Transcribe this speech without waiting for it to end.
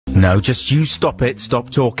No, just you stop it.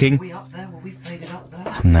 Stop talking. We up there? Will we fade it up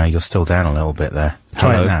there? No, you're still down a little bit there.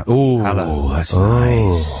 Try Hello. it now. Ooh, Hello. that's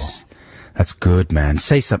nice. That's good, man.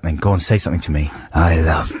 Say something. Go on, say something to me. I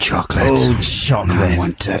love chocolate. Oh, chocolate. I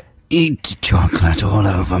want to eat chocolate all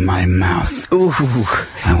over my mouth. Ooh.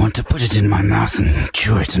 I want to put it in my mouth and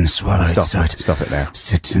chew it and swallow it so it Stop it now.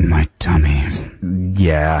 sits in my tummy.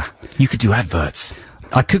 Yeah. You could do adverts.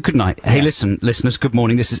 I could, couldn't I? Hey, listen, listeners, good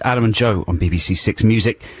morning. This is Adam and Joe on BBC Six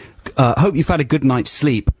Music. Hope you've had a good night's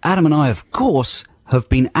sleep. Adam and I, of course, have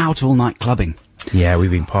been out all night clubbing. Yeah,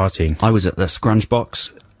 we've been partying. I was at the Scrunch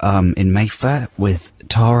Box in Mayfair with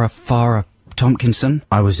Tara Farah Tompkinson.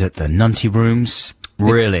 I was at the Nunty Rooms.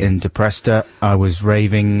 Really? In Depresta. I was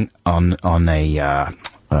raving on a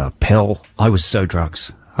pill. I was so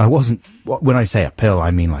drugs. I wasn't... When I say a pill, I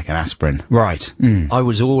mean like an aspirin. Right. I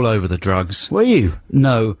was all over the drugs. Were you?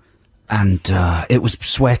 No. And it was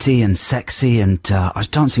sweaty and sexy, and I was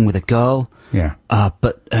dancing with a girl. Yeah.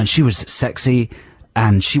 But she was sexy,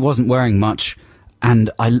 and she wasn't wearing much.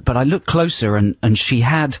 But I looked closer, and she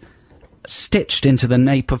had stitched into the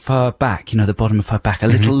nape of her back, you know, the bottom of her back, a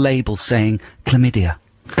little label saying chlamydia.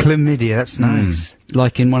 Chlamydia, that's nice.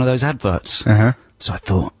 Like in one of those adverts. Uh-huh. So I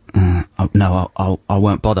thought, no, I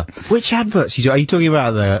won't bother. Which adverts are you talking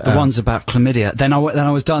about? The ones about chlamydia. Then I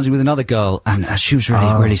was dancing with another girl, and she was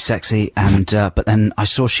really sexy. And but then I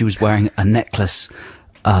saw she was wearing a necklace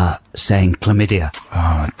saying chlamydia.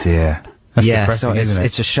 Oh dear. That's depressing, so isn't it?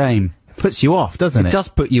 it's a shame. Puts you off, doesn't it? It does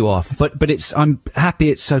put you off, but I'm happy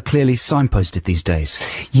it's so clearly signposted these days.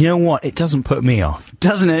 You know what? It doesn't put me off.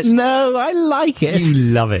 Doesn't it? No, I like it. You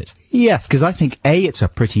love it. Yes, because I think A, it's a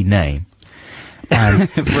pretty name. And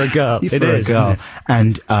For a girl. for It a is. girl.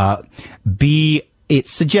 And B, it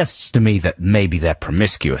suggests to me that maybe they're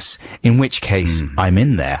promiscuous, in which case I'm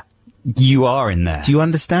in there. You are in there. Do you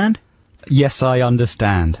understand? Yes, I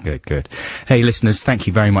understand. Good, good. Hey, listeners, thank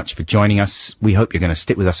you very much for joining us. We hope you're going to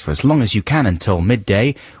stick with us for as long as you can until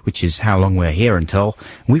midday, which is how long we're here until.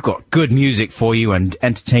 We've got good music for you and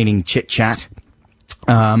entertaining chit-chat.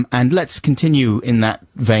 And let's continue in that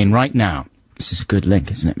vein right now. This is a good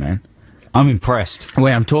link, isn't it, man? I'm impressed.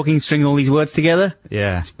 Wait, I'm talking, stringing all these words together?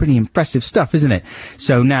 Yeah. It's pretty impressive stuff, isn't it?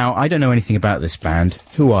 So now, I don't know anything about this band.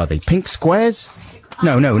 Who are they? Pink Squares?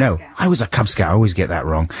 No. I was a Cub Scout. I always get that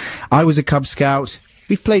wrong. I was a Cub Scout.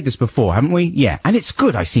 We've played this before, haven't we? Yeah. And it's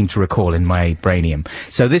good, I seem to recall in my brainium.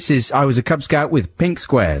 So this is I Was a Cub Scout with Pink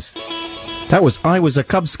Squares. That was I Was a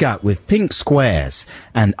Cub Scout with Pink Squares.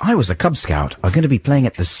 And I Was a Cub Scout are going to be playing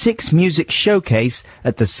at the Six Music Showcase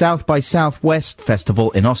at the South by Southwest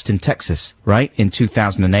Festival in Austin, Texas, right? In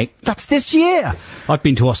 2008. That's this year! I've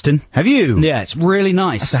been to Austin. Have you? Yeah, it's really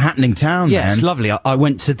nice. It's a happening town, Yeah, man. it's lovely. I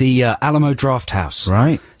went to the Alamo Draft House.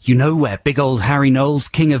 Right. You know where big old Harry Knowles,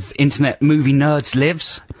 king of internet movie nerds,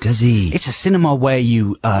 lives? Does he? It's a cinema where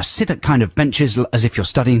you sit at kind of benches as if you're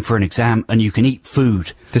studying for an exam, and you can eat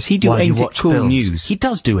food. Does he do while you Ain't It watch Cool films. News? He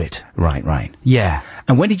does do it. Right. Yeah.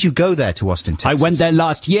 And when did you go there to Austin, Texas? I went there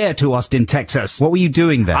last year to Austin, Texas. What were you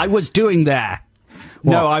doing there? I was doing there.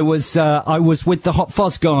 What? No, I was with the Hot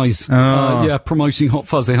Fuzz guys. Yeah, promoting Hot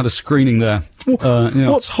Fuzz. They had a screening there. Yeah.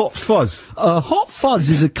 What's Hot Fuzz? Hot Fuzz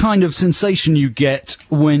is a kind of sensation you get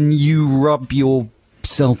when you rub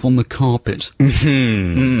yourself on the carpet.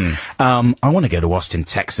 I want to go to Austin,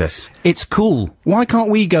 Texas. It's cool. Why can't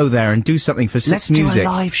we go there and do something for Six Let's Music? do a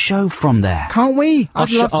live show from there. Can't we? Our,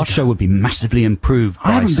 I'd love our to. show would be massively improved I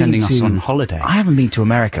by haven't sending been us to- on holiday. I haven't been to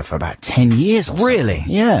America for about 10 years or Really?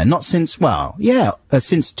 something. Yeah, not since,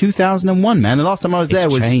 since 2001, man. The last time I was there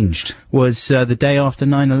It's was changed. the day after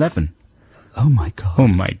 9/11. Oh my god. Oh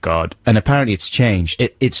my God. And apparently it's changed.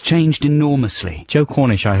 It's changed enormously. Joe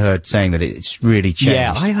Cornish, I heard, saying that it's really changed.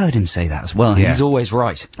 Yeah, I heard him say that as well. Yeah. He's always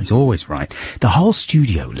right. He's always right. The whole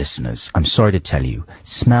studio, listeners, I'm sorry to tell you,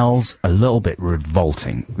 smells a little bit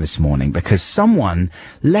revolting this morning because someone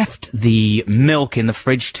left the milk in the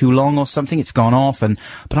fridge too long or something. It's gone off,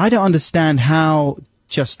 but I don't understand how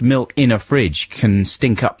just milk in a fridge can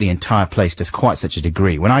stink up the entire place to quite such a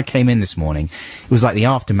degree. When I came in this morning, it was like the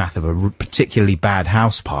aftermath of a particularly bad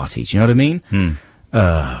house party. Do you know what I mean?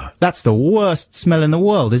 That's the worst smell in the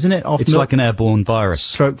world, isn't it? Off It's milk? like an airborne virus.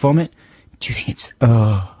 Stroke vomit. Do you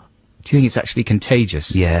think it's actually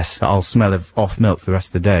contagious? Yes. That I'll smell of off milk for the rest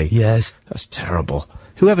of the day. Yes. That's terrible.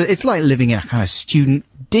 It's like living in a kind of student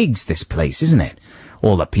digs, this place, isn't it?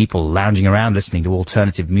 All the people lounging around listening to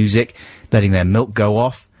alternative music, letting their milk go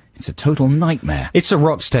off. It's a total nightmare. It's a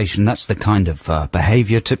rock station. That's the kind of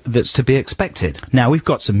behaviour that's to be expected. Now, we've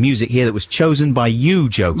got some music here that was chosen by you,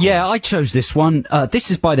 Joe. Yeah, I chose this one. This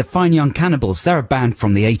is by the Fine Young Cannibals. They're a band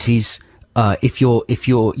from the 80s. if you're,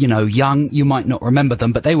 young, you might not remember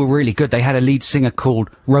them, but they were really good. They had a lead singer called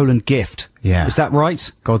Roland Gift. Yeah. Is that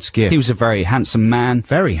right? God's gift. He was a very handsome man.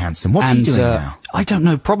 Very handsome. What's he doing now? I don't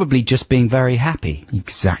know, probably just being very happy.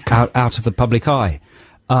 Exactly. Out of the public eye.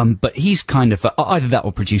 But he's kind of, either that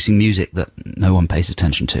or producing music that no one pays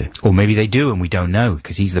attention to. Or maybe they do and we don't know,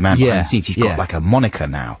 because he's the man behind the scenes. He's got like a moniker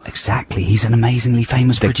now. Exactly. He's an amazingly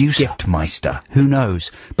famous producer. Giftmeister. Who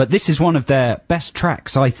knows? But this is one of their best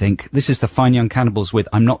tracks, I think. This is the Fine Young Cannibals with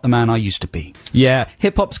I'm Not the Man I Used to Be. Yeah,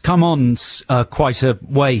 hip-hop's come on quite a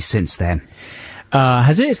way since then.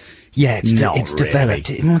 Has it? Yeah, it's developed.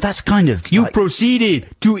 Well, that's kind of... You proceeded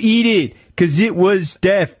to eat it, because it was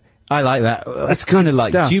deaf. I like that. That's kind of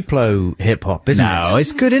like Duplo hip-hop, isn't it? No,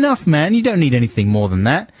 it's good enough, man. You don't need anything more than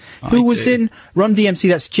that. Who was in Run DMC?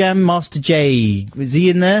 That's Jam Master Jay. Was he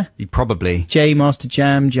in there? Probably. Jay Master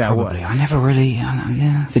Jam Jar. Probably. I never really...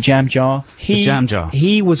 The Jam Jar. The Jam Jar.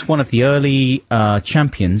 He was one of the early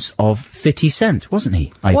champions of 50 Cent, wasn't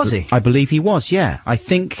he? Was he? I believe he was, yeah. I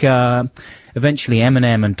think... eventually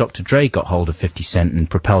Eminem and Dr. Dre got hold of 50 Cent and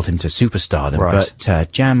propelled him to superstardom. Right.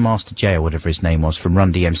 But Jam Master Jay, or whatever his name was, from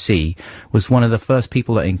Run DMC, was one of the first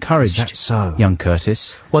people that encouraged young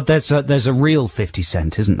Curtis. Well, there's a real 50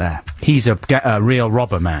 Cent, isn't there? He's a real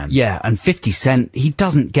robber man. Yeah, and 50 Cent, he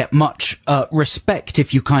doesn't get much respect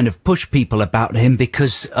if you kind of push people about him,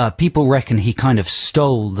 because people reckon he kind of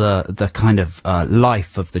stole the kind of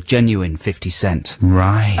life of the genuine 50 Cent.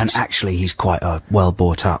 Right. And actually, he's quite a well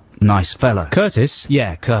brought up, nice fella. Curtis?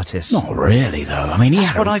 Yeah, Curtis. Not really, though. I mean,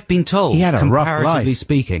 that's what I've been told. He had a rough life. Comparatively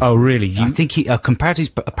speaking. Oh, really? I think he,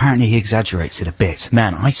 comparatively, but apparently he exaggerates it a bit.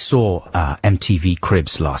 Man, I saw MTV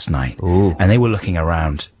Cribs last night. Ooh. And they were looking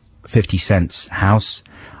around 50 Cent's house.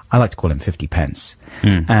 I like to call him 50 Pence.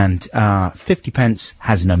 And 50 Pence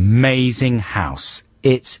has an amazing house.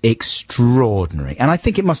 It's extraordinary. And I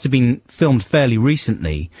think it must have been filmed fairly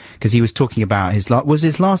recently, because he was talking about was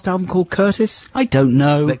his last album called Curtis? I don't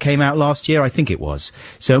know. That came out last year? I think it was.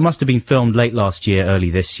 So it must have been filmed late last year, early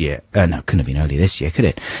this year. No, couldn't have been early this year, could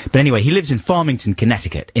it? But anyway, he lives in Farmington,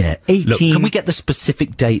 Connecticut, in an 18... Look, can we get the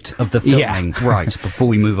specific date of the filming right before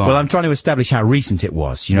we move on? Well, I'm trying to establish how recent it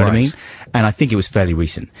was, you know what I mean? And I think it was fairly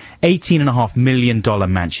recent. $18.5 million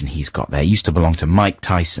mansion he's got there. It used to belong to Mike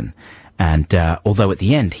Tyson. And although at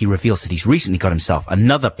the end he reveals that he's recently got himself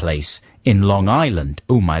another place in Long Island,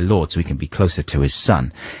 oh my lord, so he can be closer to his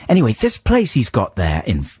son. Anyway, this place he's got there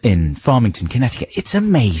in Farmington, Connecticut, it's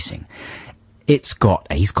amazing. He's got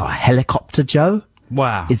a helicopter, Joe.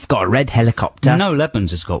 Wow. It's got a red helicopter. Noel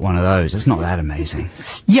Edmonds has got one of those. It's not that amazing.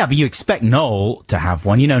 Yeah, but you expect Noel to have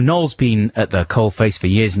one. You know, Noel's been at the coalface for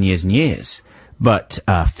years and years and years. But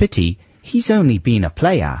Fitty, he's only been a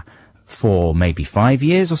player for maybe 5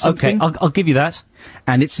 years or something. Okay, I'll give you that.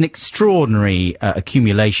 And it's an extraordinary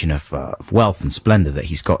accumulation of wealth and splendor that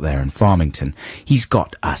he's got there in Farmington. He's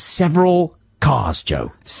got several cars,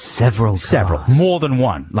 Joe. Several. More than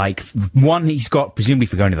one. Like, one he's got presumably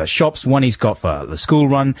for going to the shops, one he's got for the school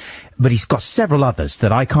run, but he's got several others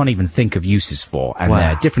that I can't even think of uses for. And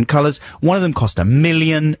they're different colors. One of them cost $1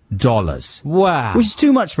 million. Wow. Which is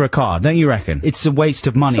too much for a car, don't you reckon? It's a waste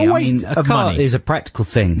of money. It's a waste of a car money. is a practical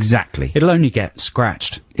thing. Exactly. It'll only get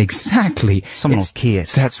scratched. Exactly. Someone will key it.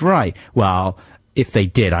 That's right. Well, if they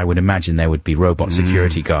did, I would imagine there would be robot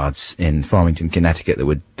security guards in Farmington, Connecticut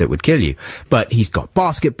that would kill you. But he's got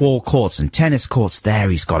basketball courts and tennis courts there.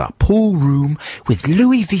 He's got a pool room with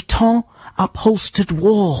Louis Vuitton upholstered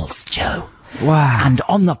walls, Joe. Wow. And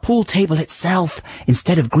on the pool table itself,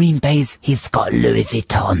 instead of green baize, he's got Louis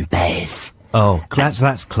Vuitton baize. Oh,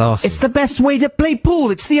 that's classy. It's the best way to play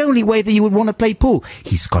pool. It's the only way that you would want to play pool.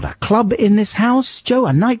 He's got a club in this house, Joe,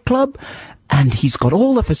 a nightclub. And he's got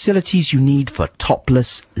all the facilities you need for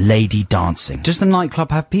topless lady dancing. Does the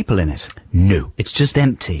nightclub have people in it? No. It's just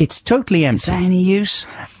empty. It's totally empty. Is that any use?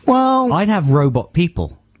 Well... I'd have robot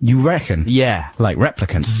people. You reckon? Yeah. Like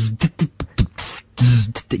replicants?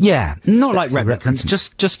 Yeah. Not like replicants,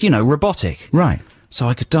 just, robotic. Right. So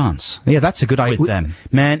I could dance. Yeah, that's a good idea. With them.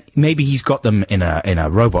 Man, maybe he's got them in a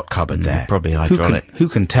robot cupboard there. Probably hydraulic. Who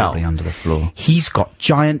can tell? Probably under the floor. He's got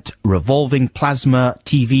giant revolving plasma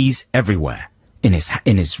TVs everywhere. In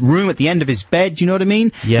his room at the end of his bed, you know what I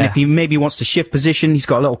mean? Yeah. And if he maybe wants to shift position, he's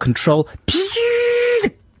got a little control.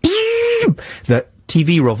 The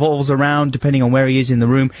TV revolves around depending on where he is in the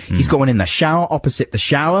room. He's got one in the shower, opposite the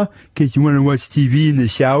shower, because you want to watch TV in the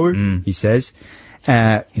shower, he says.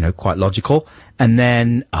 Quite logical. And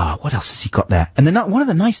then, what else has he got there? And then one of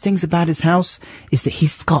the nice things about his house is that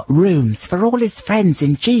he's got rooms for all his friends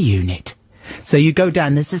in G-Unit. So you go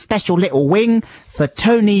down, there's a special little wing for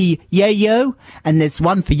Tony Yayo, and there's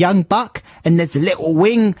one for Young Buck, and there's a little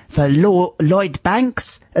wing for Lloyd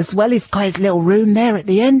Banks as well. He's got his little room there at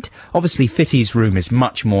the end. Obviously, Fitty's room is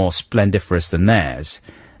much more splendiferous than theirs.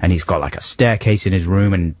 And he's got like a staircase in his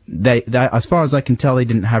room, and they, as far as I can tell, they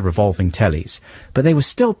didn't have revolving tellies. But they were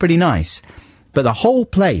still pretty nice. But the whole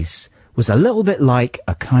place was a little bit like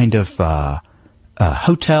a kind of a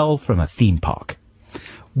hotel from a theme park.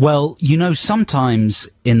 Well, you know, sometimes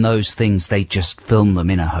in those things they just film them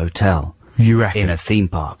in a hotel. You reckon? In a theme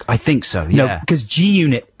park. I think so, yeah. No, because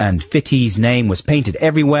G-Unit and Fitty's name was painted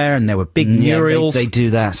everywhere, and there were big murals. They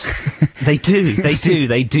do that. They do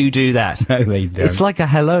that. No, they don't. It's like a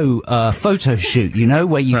hello photo shoot, you know,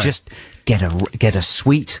 where you just get a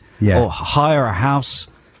suite or hire a house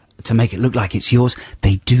to make it look like it's yours.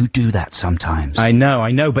 They do that sometimes. I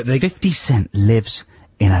know, but 50 Cent lives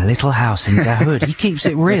in a little house in Dahood. He keeps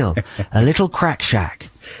it real. A little crack shack.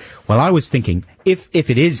 Well, I was thinking, if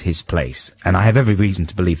it is his place, and I have every reason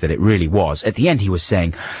to believe that it really was, at the end he was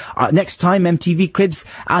saying, next time MTV Cribs,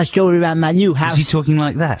 I'll show you around my new house. Was he talking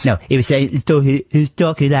like that? No, he was saying, he's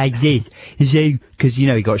talking like this. He's saying, because, you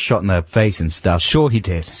know, he got shot in the face and stuff. Sure he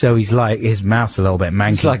did. So he's like, his mouth's a little bit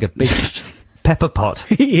manky. It's like a big pepper pot.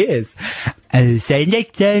 He is. And he's saying,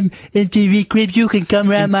 next time MTV Cribs, you can come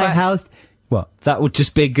around my house. What? That would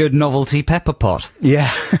just be a good novelty pepper pot. Yeah.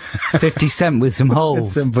 50 Cent with some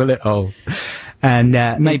holes. Some bullet holes. And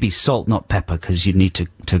maybe salt, not pepper, because you'd need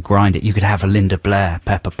to grind it. You could have a Linda Blair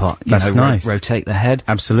pepper pot. That's nice. Rotate the head.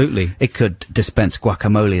 Absolutely. It could dispense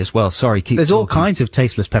guacamole as well. Sorry, keep There's talking. all kinds of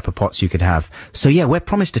tasteless pepper pots you could have. So yeah, we're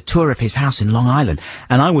promised a tour of his house in Long Island.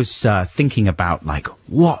 And I was thinking about, like,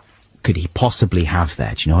 what could he possibly have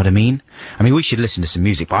there? Do you know what I mean? I mean, we should listen to some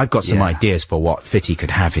music, but I've got some ideas for what Fitty could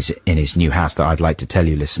have in his new house that I'd like to tell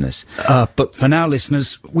you, listeners. But for now,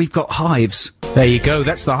 listeners, we've got Hives. There you go,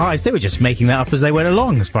 that's the Hives. They were just making that up as they went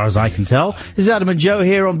along, as far as I can tell. This is Adam and Joe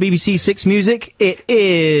here on BBC Six Music. It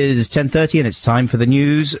is 10:30 and it's time for the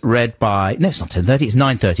news read by... No, it's not 10:30, it's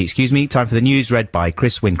 9:30, excuse me. Time for the news read by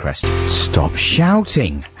Chris Wincrest. Stop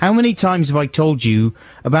shouting. How many times have I told you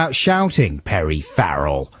about shouting, Perry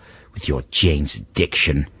Farrell? With your Jane's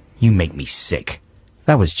Addiction. You make me sick.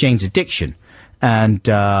 That was Jane's Addiction. And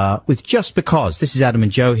with Just Because. This is Adam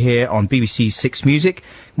and Joe here on BBC Six Music.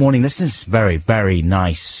 Morning listeners. Very, very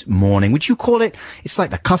nice morning. Would you call it? It's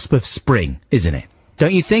like the cusp of spring, isn't it?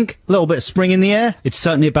 Don't you think? A little bit of spring in the air? It's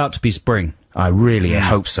certainly about to be spring. I really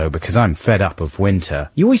hope so, because I'm fed up of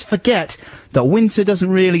winter. You always forget that winter doesn't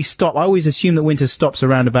really stop. I always assume that winter stops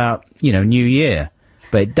around about, you know, New Year.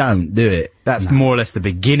 But it don't do it. That's more or less the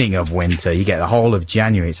beginning of winter. You get the whole of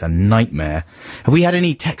January. It's a nightmare. Have we had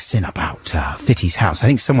any texts in about Fitty's house? I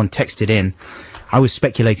think someone texted in. I was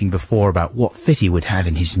speculating before about what Fitty would have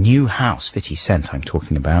in his new house. 50 Cent I'm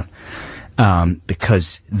talking about.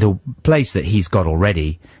 Because the place that he's got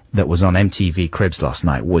already that was on MTV Cribs last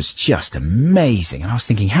night was just amazing. And I was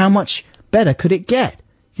thinking, how much better could it get?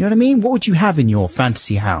 You know what I mean? What would you have in your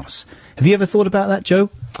fantasy house? Have you ever thought about that, Joe?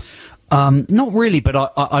 Not really, but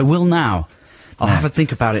I will now. I'll have a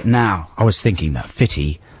think about it now. I was thinking that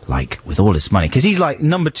Fitty, like, with all his money, because he's like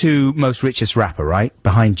number 2 most richest rapper, right?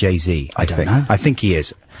 Behind Jay-Z, I don't think. know. I think he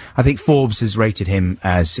is. I think Forbes has rated him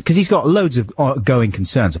as, because he's got loads of going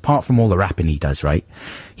concerns, apart from all the rapping he does, right?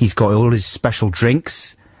 He's got all his special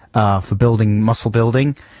drinks, for muscle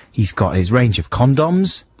building. He's got his range of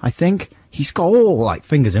condoms, I think. He's got all, like,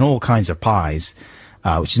 fingers in all kinds of pies.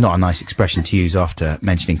 Which is not a nice expression to use after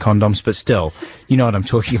mentioning condoms, but still, you know what I'm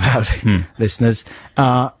talking about, listeners.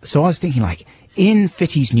 So I was thinking, like, in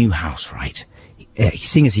Fitty's new house, right,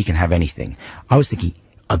 seeing as he can have anything, I was thinking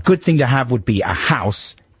a good thing to have would be a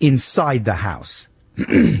house inside the house.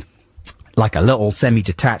 Like a little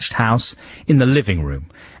semi-detached house in the living room,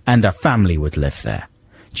 and a family would live there.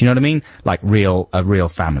 Do you know what I mean? Like a real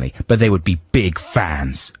family. But they would be big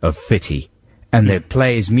fans of Fitty. And they'd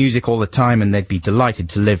play his music all the time, and they'd be delighted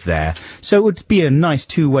to live there. So it would be a nice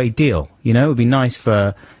two-way deal, you know? It would be nice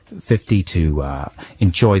for 50 to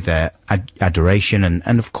enjoy their adoration,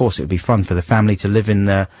 and of course it would be fun for the family to live in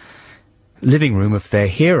the living room of their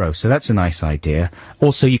hero. So that's a nice idea.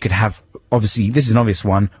 Also, you could have, obviously, this is an obvious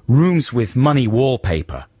one, rooms with money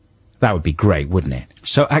wallpaper. That would be great, wouldn't it?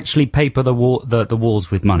 So actually paper the walls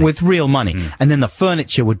with money. With real money. And then the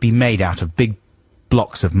furniture would be made out of big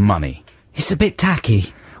blocks of money. It's a bit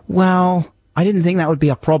tacky. Well, I didn't think that would be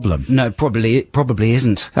a problem. No, it probably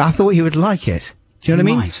isn't. I thought he would like it. Do you know what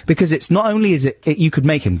I mean? Right. Because it's not only is it you can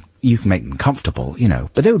make them comfortable, you know,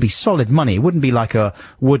 but there would be solid money. It wouldn't be like a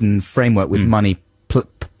wooden framework with money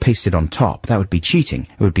pasted on top. That would be cheating.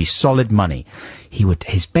 It would be solid money.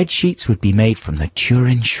 His bed sheets would be made from the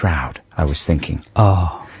Turin shroud, I was thinking.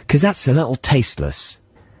 Oh. Because that's a little tasteless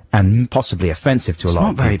and possibly offensive to a lot of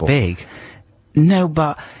It's not people. very big. No,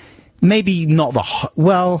 but maybe not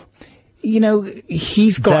well,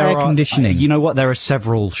 he's got air conditioning. You know what? There are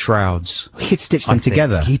several shrouds. He could stitch them I think.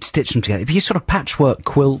 together. He'd stitch them together. It'd be a sort of patchwork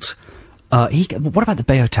quilt. What about the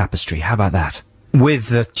Bayeux tapestry? How about that? With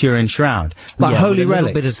the Turin shroud. Like holy with a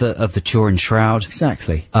relics. little bit of the Turin shroud.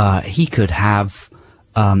 Exactly. He could have,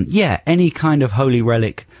 any kind of holy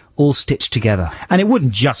relic all stitched together. And it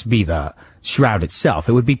wouldn't just be the shroud itself.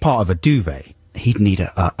 It would be part of a duvet. He'd need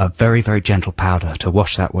a very, very gentle powder to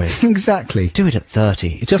wash that with. Exactly. Do it at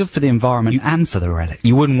 30. It's Just- good for the environment and for the relic.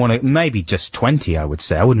 You wouldn't want to, maybe just 20, I would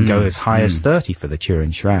say. I wouldn't go as high as 30 for the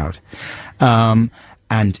Turin shroud.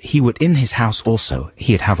 And he would, in his house also,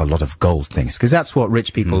 he'd have a lot of gold things, because that's what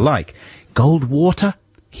rich people like. Gold water,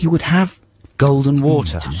 he would have. Golden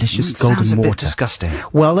water. Delicious Sounds golden a bit water. disgusting.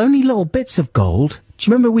 Well, only little bits of gold. Do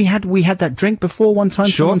you remember we had that drink before one time?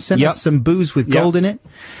 Sure, Someone sent yep. us some booze with Yep. gold in it.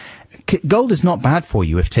 Gold is not bad for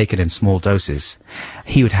you if taken in small doses.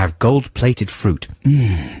 He would have gold-plated fruit.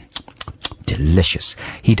 Delicious.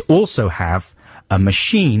 He'd also have a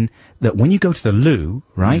machine that when you go to the loo,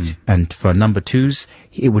 right, and for number twos,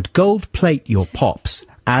 it would gold plate your pops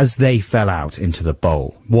as they fell out into the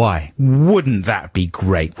bowl. Why? Wouldn't that be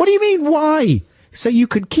great? What do you mean, why? So you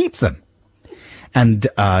could keep them. And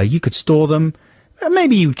you could store them.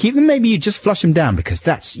 Maybe you'd keep them, maybe you'd just flush them down,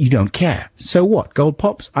 because you don't care. So what? Gold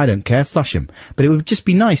pops? I don't care, flush them. But it would just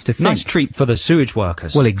be nice to think. Nice treat for the sewage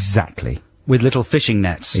workers. Well, exactly. with little fishing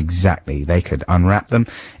nets. Exactly. They could unwrap them.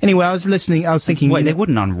 Anyway, I was thinking... Wait, they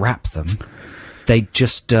wouldn't unwrap them. They'd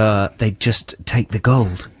just take the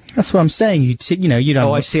gold. That's what I'm saying. You don't...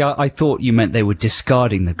 Oh, I see. I thought you meant they were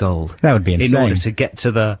discarding the gold. That would be insane. In order to get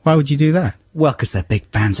to the... Why would you do that? Well, because they're big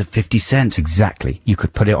fans of 50 Cent. Exactly. You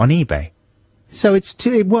could put it on eBay. So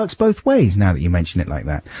it works both ways now that you mention it like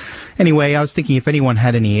that. Anyway, I was thinking if anyone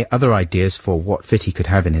had any other ideas for what Fitty could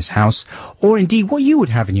have in his house, or indeed what you would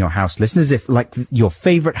have in your house, listeners, if like your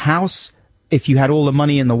favourite house, if you had all the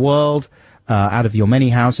money in the world, out of your many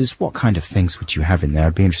houses, what kind of things would you have in there?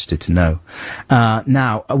 I'd be interested to know.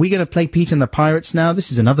 Now, are we going to play Pete and the Pirates now?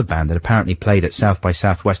 This is another band that apparently played at South by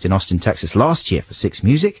Southwest in Austin, Texas last year for Six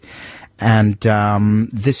Music. And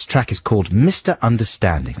this track is called Mr.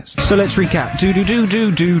 Understanding. So let's recap. Do do do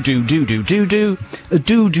do do do do do do do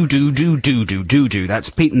do do do do do do do do.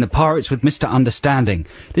 That's Pete and the Pirates with Mr. Understanding.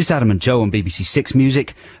 This is Adam and Joe on BBC Six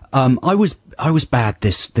Music. I was bad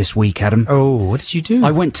this week, Adam. Oh, what did you do?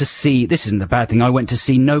 I went to see. This isn't the bad thing. I went to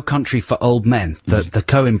see No Country for Old Men, the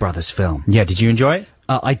Coen Brothers film. Yeah, did you enjoy it?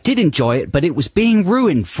 I did enjoy it, but it was being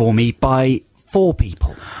ruined for me by 4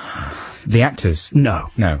 people. The actors?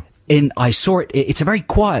 No. I saw it. It's a very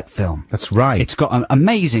quiet film. That's right. It's got an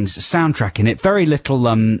amazing soundtrack in it. Very little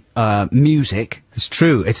music. It's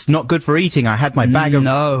true. It's not good for eating. I had my bag of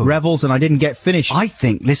Revels and I didn't get finished. I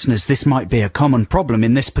think, listeners, this might be a common problem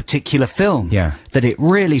in this particular film. Yeah. That it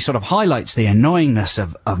really sort of highlights the annoyingness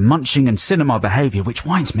of munching and cinema behaviour, which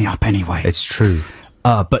winds me up anyway. It's true.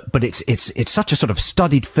 But it's such a sort of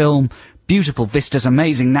studied film. Beautiful vistas,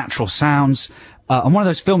 amazing natural sounds. And one of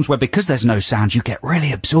those films where because there's no sound, you get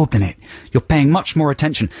really absorbed in it. You're paying much more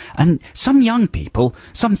attention. And some young people,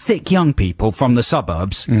 some thick young people from the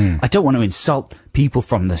suburbs, I don't want to insult people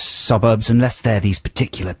from the suburbs unless they're these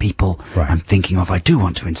particular people I'm thinking of. I do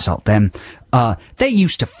want to insult them. They're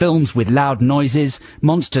used to films with loud noises,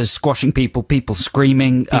 monsters squashing people, people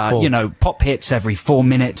screaming, pop hits every 4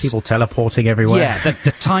 minutes. People teleporting everywhere. Yeah,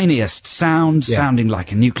 the tiniest sounds sounding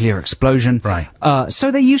like a nuclear explosion. Right.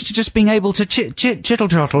 So they're used to just being able to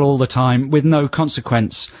chittle-trottle all the time with no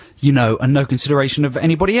consequence, and no consideration of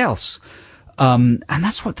anybody else. And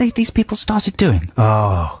that's what these people started doing.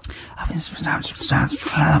 Oh. That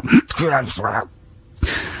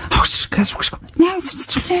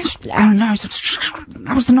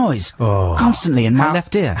was the noise. Constantly in my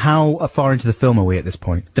left ear. How far into the film are we at this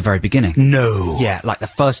point? The very beginning. No. Yeah, like the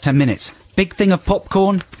first 10 minutes. Big thing of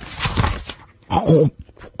popcorn.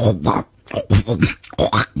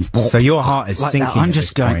 So your heart is Like sinking. that. I'm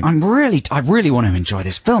just going, I really want to enjoy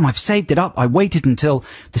this film. I've saved it up. I waited until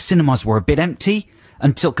the cinemas were a bit empty,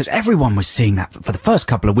 because everyone was seeing that. For the first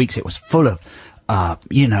couple of weeks, it was full of,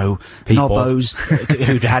 nobbos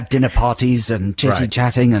who'd had dinner parties and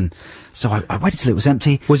chitty-chatting, and so I waited till it was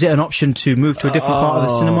empty. Was it an option to move to a different part of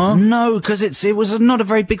the cinema? No, because it was not a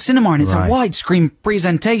very big cinema, and it's a widescreen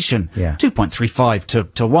presentation. Yeah.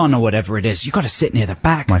 2.35 to 1 or whatever it is. You've got to sit near the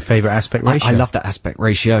back. My favourite aspect ratio. I love that aspect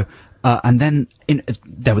ratio. And then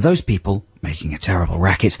there were those people, making a terrible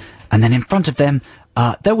racket. And then in front of them,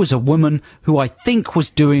 there was a woman who I think was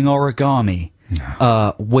doing origami.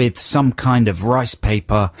 With some kind of rice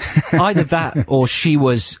paper, either that or she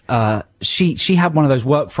was, she had one of those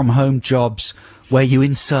work from home jobs where you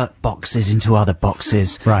insert boxes into other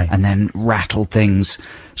boxes, right, and then rattle things.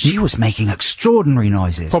 She was making extraordinary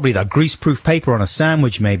noises. Probably that greaseproof paper on a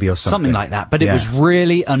sandwich, maybe, or something. Something like that, but it was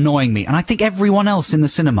really annoying me, and I think everyone else in the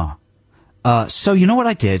cinema. So you know what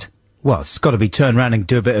I did? Well, it's got to be turn around and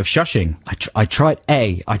do a bit of shushing. I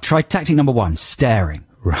tried tactic number 1, staring.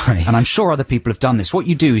 Right. And I'm sure other people have done this. What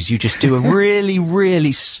you do is you just do a really,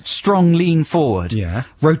 really strong lean forward. Yeah.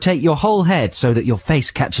 Rotate your whole head so that your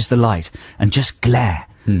face catches the light and just glare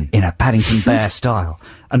in a Paddington Bear style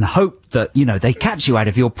and hope that, you know, they catch you out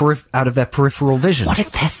of your out of their peripheral vision. What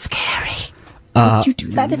if they're scary? Would you do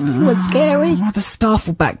that if you were scary? The staff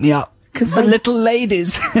will back me up. Because the little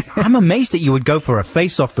ladies. I'm amazed that you would go for a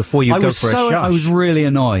face-off before you go for a shush. I was really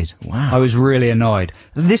annoyed. Wow. I was really annoyed.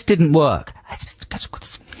 This didn't work. It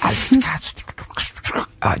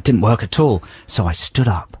didn't work at all. So I stood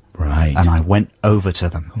up. Right. And I went over to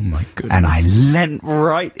them. Oh my goodness. And I leant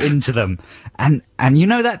right into them. And you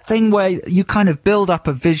know that thing where you kind of build up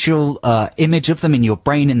a visual image of them in your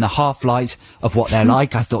brain in the half-light of what they're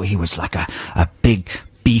like? I thought he was like a big,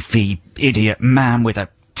 beefy, idiot man with a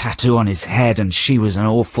tattoo on his head, and she was an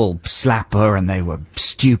awful slapper, and they were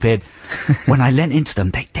stupid. When I leant into them,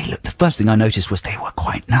 they looked, the first thing I noticed was they were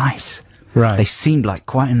quite nice. Right. They seemed like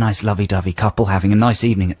quite a nice lovey-dovey couple having a nice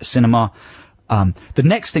evening at the cinema. The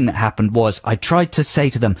next thing that happened was I tried to say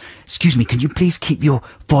to them, "Excuse me, can you please keep your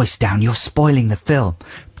voice down? You're spoiling the film."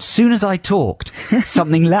 As soon as I talked,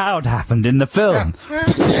 something loud happened in the film.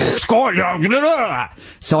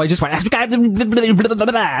 So I just went,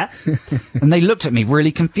 and they looked at me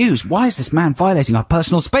really confused. Why is this man violating our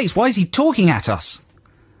personal space? Why is he talking at us?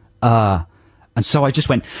 And so I just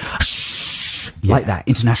went, like that,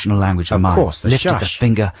 international language of mine. Of course, the lifted shush. the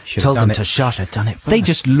finger, told them to shush. Should have done it first. They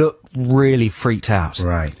just looked really freaked out.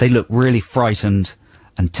 Right. They looked really frightened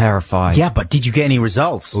and terrified. Yeah, but did you get any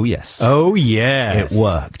results? Oh, yes. Oh, yes. It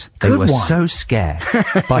worked. They Good were one. so scared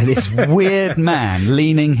by this weird man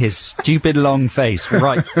leaning his stupid long face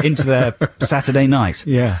right into their Saturday night.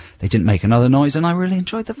 Yeah. They didn't make another noise, and I really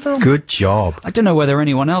enjoyed the film. Good job. I don't know whether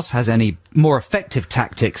anyone else has any more effective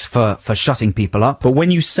tactics for shutting people up. But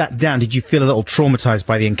when you sat down, did you feel a little traumatized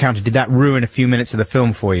by the encounter? Did that ruin a few minutes of the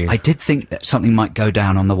film for you? I did think that something might go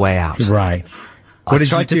down on the way out. Right. I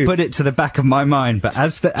tried to put it to the back of my mind, but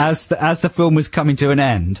as the film was coming to an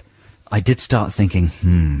end, I did start thinking,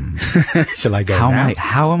 Shall I go now?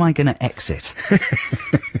 how am I going to exit?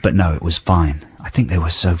 But no, it was fine. I think they were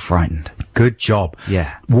so frightened. Good job.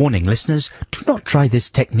 Yeah. Warning, listeners, do not try this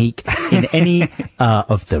technique in any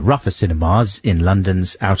of the rougher cinemas in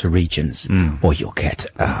London's outer regions, or you'll get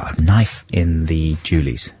a knife in the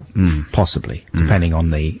Julie's, possibly, depending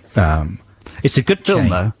on the It's a good film, chain.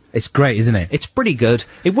 though. It's great, isn't it? It's pretty good.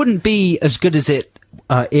 It wouldn't be as good as it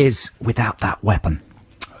is without that weapon.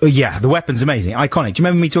 Yeah, the weapon's amazing. Iconic. Do you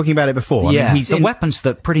remember me talking about it before? I Yeah, mean, he's the weapon's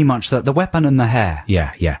that pretty much the weapon and the hair.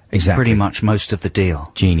 Yeah, is exactly. pretty much most of the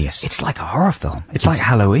deal. Genius. It's like a horror film. It's like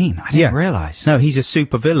Halloween. I didn't realise. No, he's a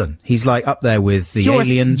super villain. He's like up there with the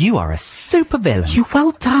aliens. You are a super villain. You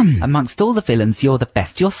well done. Amongst all the villains, you're the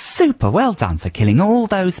best. You're super well done for killing all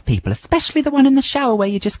those people, especially the one in the shower where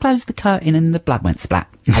you just closed the curtain and the blood went splat.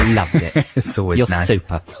 I loved it. It's always You're nice.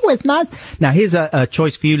 super. Always nice. Now, here's a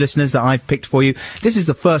choice for you listeners that I've picked for you. This is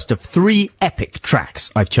the first of 3 epic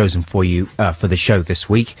tracks I've chosen for you for the show this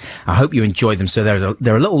week. I hope you enjoyed them. So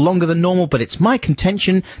they're a little longer than normal, but it's my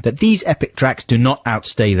contention that these epic tracks do not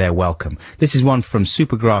outstay their welcome. This is one from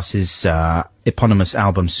Supergrass's eponymous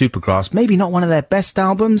album, Supergrass. Maybe not one of their best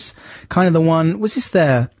albums. Kind of the one, was this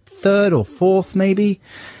their 3rd or 4th maybe?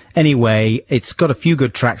 Anyway, it's got a few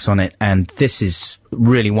good tracks on it, and this is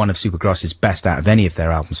really one of Supergrass's best out of any of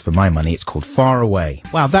their albums for my money. It's called Far Away.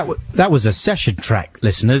 Wow, that was a session track,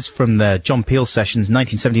 listeners, from the John Peel sessions,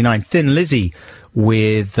 1979, Thin Lizzy,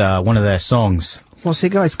 with one of their songs. What's it,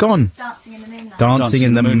 guys? Gone. Dancing in the moonlight. Dancing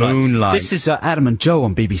in the Moonlight. This is Adam and Joe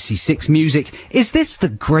on BBC Six Music. Is this the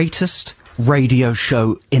greatest radio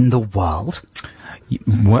show in the world?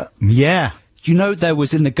 What? Yeah. You know, there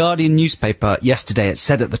was in the Guardian newspaper yesterday, it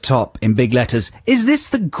said at the top in big letters, "Is this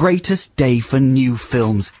the greatest day for new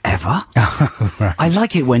films ever?" Right. I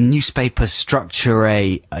like it when newspapers structure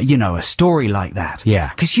a story like that.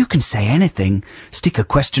 Yeah. Because you can say anything, stick a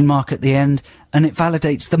question mark at the end, and it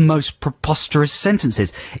validates the most preposterous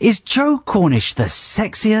sentences. Is Joe Cornish the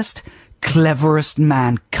sexiest, cleverest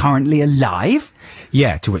man currently alive?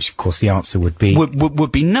 Yeah, to which, of course, the answer would be...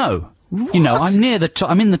 Would be no. You know, I'm near the top.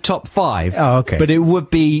 I'm in the top 5. Oh, okay. But it would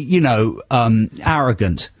be, you know,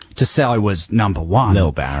 arrogant to say I was number 1. A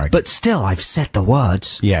little bit arrogant. But still, I've said the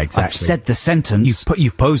words. Yeah, exactly. I've said the sentence.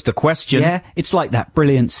 You've posed the question. Yeah, it's like that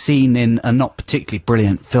brilliant scene in a not particularly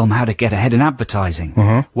brilliant film, How to Get Ahead in Advertising,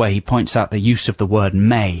 where he points out the use of the word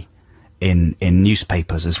may in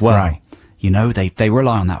newspapers as well. Right. You know, they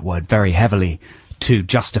rely on that word very heavily to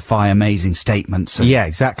justify amazing statements. And, Yeah,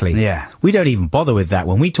 exactly. Yeah. We don't even bother with that.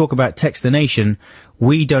 When we talk about Text the Nation,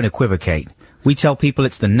 we don't equivocate. We tell people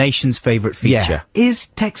it's the nation's favourite feature. Yeah. Is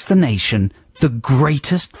Text the Nation the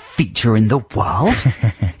greatest feature in the world?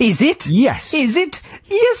 Is it? Yes. Is it?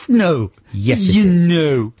 Yes, no. Yes, it you is.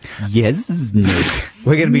 know. Yes, no.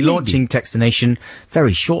 We're going to be launching Text the Nation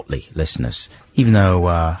very shortly, listeners. Even though,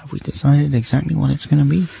 have we decided exactly what it's going to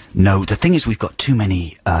be? No, the thing is we've got too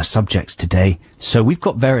many subjects today. So we've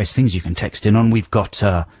got various things you can text in on. We've got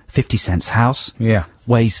 50 Cent's House. Yeah.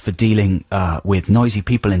 Ways for dealing with noisy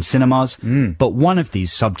people in cinemas. But one of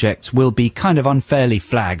these subjects will be kind of unfairly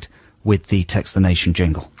flagged with the Text the Nation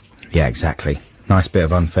jingle. Yeah, exactly. Nice bit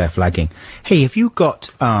of unfair flagging. Hey, have you got,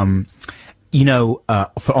 you know,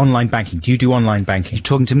 for online banking, do you do online banking? You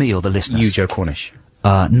talking to me or the listeners? You, Joe Cornish.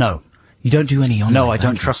 No. You don't do any online No, I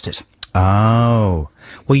don't banking? trust it. Oh.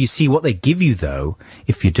 Well, you see, what they give you, though,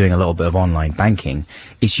 if you're doing a little bit of online banking,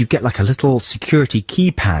 is you get like a little security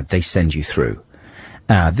keypad they send you through.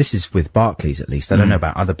 This is with Barclays, at least. I don't know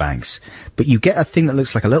about other banks. But you get a thing that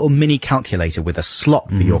looks like a little mini calculator with a slot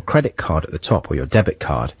for your credit card at the top or your debit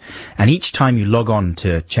card. And each time you log on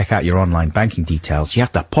to check out your online banking details, you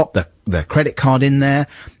have to pop the credit card in there,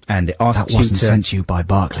 and it asks That wasn't you to... sent to you by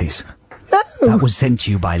Barclays. That was sent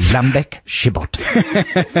to you by Lambek Shibot.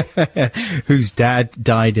 whose dad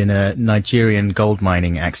died in a Nigerian gold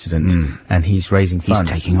mining accident, and he's raising He's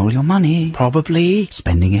funds. taking all your money, Probably.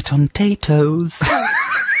 spending it on potatoes.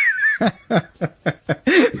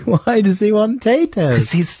 Why does he want potatoes?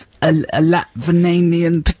 Because he's a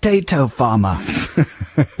Latvianian potato farmer.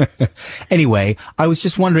 Anyway, I was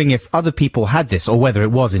just wondering if other people had this, or whether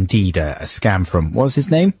it was indeed a scam from, what was his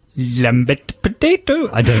name? Lambet Potato?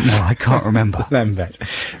 I don't know, I can't remember. Lambert.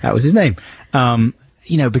 That was his name.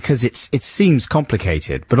 You know, because it seems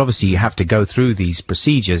complicated, but obviously you have to go through these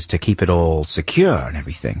procedures to keep it all secure and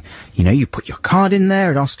everything. You know, you put your card in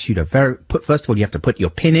there, it asks you to first of all, you have to put your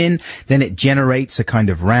PIN in, then it generates a kind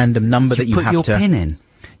of random number that you put have your to... pin in.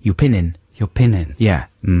 You pin in. Your pin in. Yeah.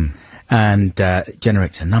 And it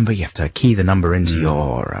generates a number. You have to key the number into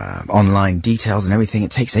your online details and everything.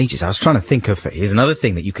 It takes ages. I was trying to think of... Here's another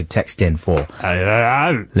thing that you could text in for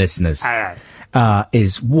listeners.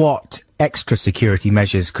 Is what extra security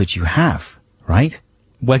measures could you have, right?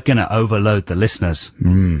 We're gonna overload the listeners.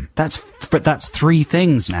 That's 3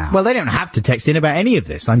 things now. Well, they don't have to text in about any of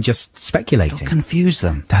this. I'm just speculating. confuse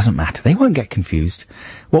them. Doesn't matter. They won't get confused.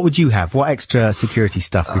 What would you have? What extra security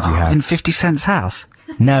stuff would you have? In 50 Cent's House?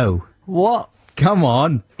 No. What? Come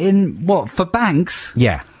on. In what? For banks?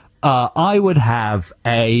 Yeah. I would have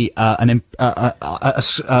I don't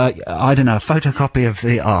know, a photocopy of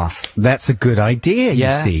the arse. That's a good idea,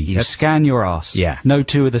 Yeah, you see. you That's scan your arse. Yeah. No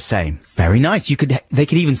two are the same. very nice. They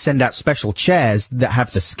could even send out special chairs that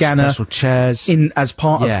have the scanner Special chairs. in as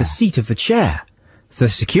part of Yeah. the seat of the chair. The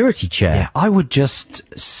security chair. Yeah, I would just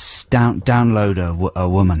download a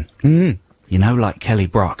woman. You know, like Kelly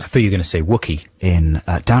Brock I thought you were going to say Wookiee. in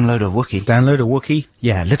download a Wookiee. Download a Wookiee.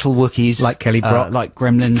 Yeah, little Wookiees. Like Kelly Brock. like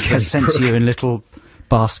gremlins Kelly that sent to Brock. you in little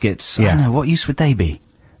baskets. I Yeah. don't know, what use would they be?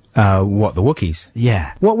 What, the Wookiees?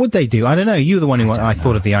 Yeah. What would they do? I don't know. You were the one who I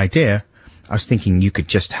thought of the idea. I was thinking you could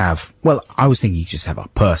just have, I was thinking you could just have a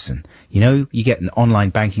person. You know, you get an online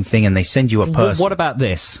banking thing and they send you a person. What about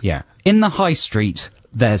this? Yeah. In the high street,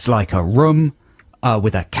 there's like a room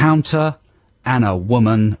with a counter and a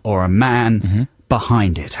woman or a man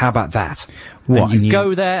behind it. How about that? What, And and you you-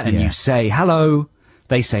 go there and yeah. you say hello.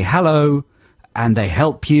 They say hello and they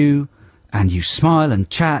help you and you smile and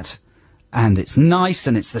chat. And it's nice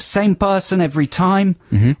and it's the same person every time.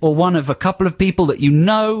 Or one of a couple of people that you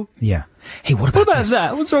know. Yeah. Hey, what about this?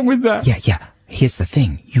 that? What's wrong with that? Yeah. Here's the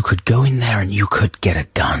thing. You could go in there and you could get a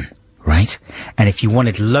gun, right? And if you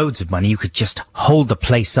wanted loads of money, you could just hold the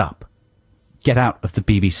place up. Get out of the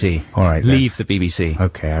BBC. All right, then. Leave the BBC.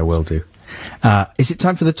 Okay, I will do. Is it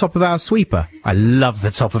time for the top of our sweeper? I love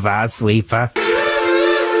the top of our sweeper.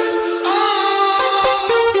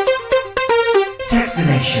 Text the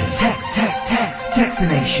nation. Text the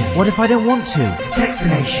nation. What if I don't want to? Text the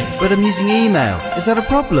nation. But I'm using email. Is that a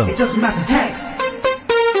problem? It doesn't matter, text.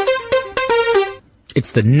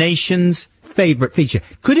 It's the nation's favourite feature.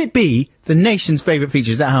 Could it be the nation's favourite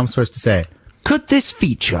feature? Is that how I'm supposed to say it? Could this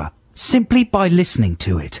feature simply by listening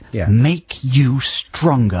to it, Yeah. make you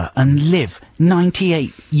stronger and live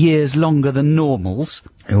 98 years longer than normals?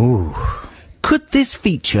 Ooh. Could this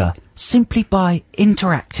feature, simply by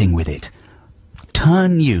interacting with it,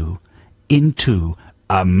 turn you into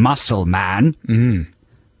a muscle man?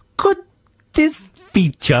 Could this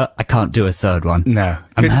feature... I can't do a third one. No.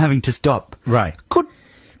 I'm Could- having to stop. Right. Could...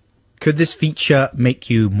 this feature make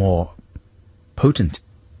you more potent?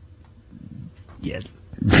 Yes.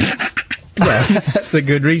 Well, that's a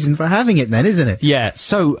good reason for having it then, isn't it? Yeah,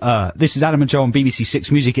 so this is Adam and Joe on BBC Six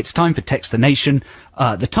Music. It's time for Text the Nation,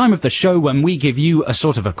 the time of the show when we give you a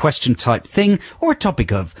sort of a question type thing or a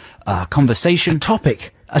topic of conversation.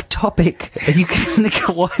 Topic. A topic. Are you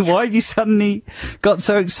why have you suddenly got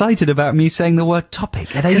so excited about me saying the word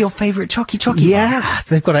topic? Are they your favourite chocky? Yeah,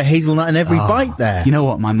 they've got a hazelnut in every bite there. You know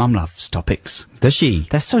what? My mum loves topics. Does she?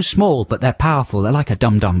 They're so small, but they're powerful. They're like a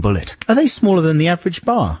dum-dum bullet. Are they smaller than the average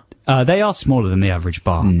bar? They are smaller than the average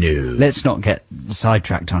bar. No. Let's not get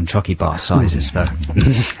sidetracked on chocky bar sizes, though.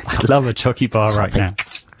 I love a chocky bar right now.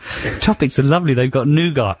 Topics are lovely. They've got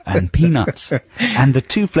nougat and peanuts. And the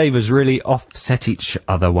two flavours really offset each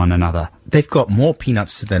other, one another. They've got more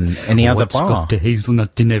peanuts than any other It's bar. got the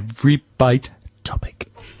hazelnut in every bite. Topic.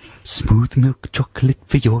 Smooth milk chocolate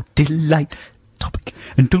for your delight. Topic.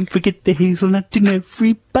 And don't forget the hazelnut in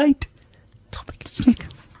every bite. Topic. Snick.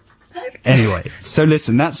 Anyway, so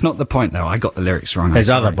listen, that's not the point, though. I got the lyrics wrong. There's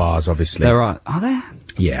I'm other sorry. bars, obviously. There are there?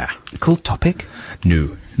 Yeah. Called Topic?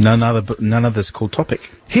 No. None others called Topic.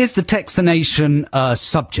 Here's the Text the Nation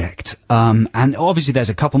subject. And obviously there's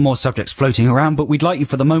a couple more subjects floating around, but we'd like you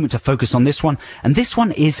for the moment to focus on this one. And this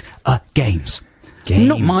one is games. Games.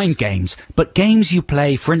 Not mind games, but games you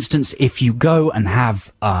play. For instance, if you go and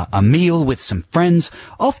have a meal with some friends,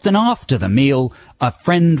 often after the meal, a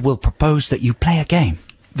friend will propose that you play a game.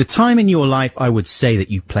 The time in your life I would say that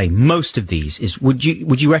you play most of these is, would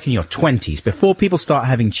you reckon your 20s, before people start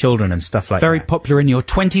having children and stuff like Very that? popular in your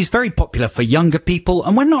 20s, very popular for younger people,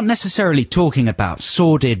 and we're not necessarily talking about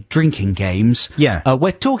sordid drinking games. Yeah.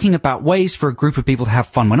 We're talking about ways for a group of people to have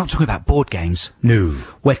fun. We're not talking about board games. No.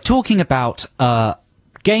 We're talking about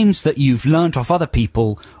games that you've learnt off other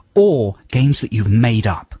people or games that you've made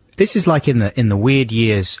up. This is like in the weird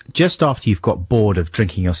years, just after you've got bored of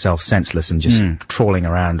drinking yourself senseless and just trawling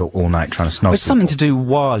around all night trying to snog There's something to do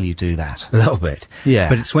while you do that. a little bit. Yeah.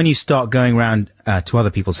 But it's when you start going around to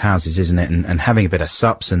other people's houses, isn't it, and having a bit of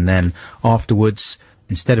sups, and then afterwards,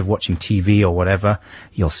 instead of watching TV or whatever,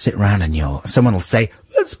 you'll sit around and someone will say,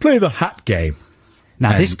 let's play the hat game.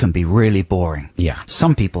 Now, this can be really boring. Yeah.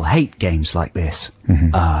 Some people hate games like this.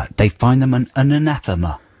 They find them an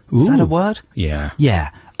anathema. Is that a Ooh. word? Yeah.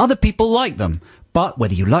 Yeah. Other people like them. But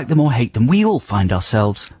whether you like them or hate them, we all find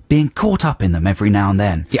ourselves being caught up in them every now and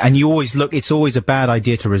then. Yeah, and it's always a bad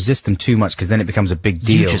idea to resist them too much, because then it becomes a big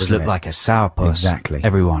deal. You just doesn't look it? like a sourpuss. Exactly.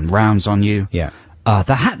 Everyone rounds on you. Yeah.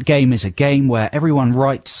 The hat game is a game where everyone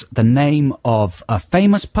writes the name of a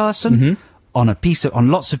famous person on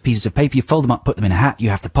lots of pieces of paper. You fold them up, put them in a hat. You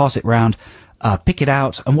have to pass it round, pick it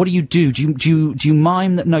out. And what do you do? Do you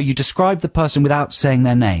mime that? No, you describe the person without saying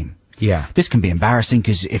their name. Yeah. This can be embarrassing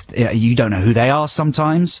because if you don't know who they are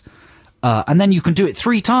sometimes. And then you can do it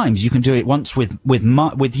 3 times. You can do it once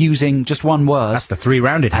with using just one word. That's the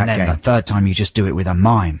 3-rounded hat and then game. the third time you just do it with a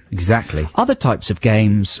mime. Exactly. Other types of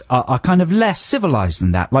games are kind of less civilized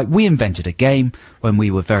than that. Like we invented a game when we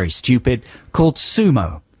were very stupid called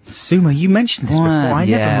Sumo. Sumo, you mentioned this before. I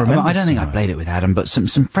never remember. I don't think I Sumo. played it with Adam, but some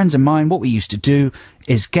friends of mine, what we used to do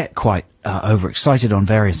is get quite overexcited on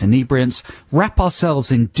various inebriants, wrap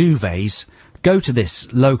ourselves in duvets, go to this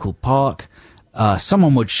local park,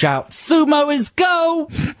 someone would shout, "Sumo is go!"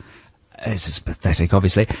 This is pathetic,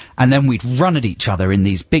 obviously. And then we'd run at each other in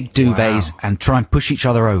these big duvets and try and push each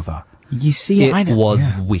other over. You see, It was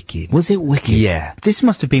wicked. Was it wicked? Yeah. This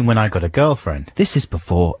must have been when I got a girlfriend. This is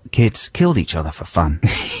before kids killed each other for fun.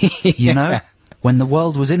 You know? When the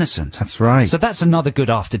world was innocent. That's right. So that's another good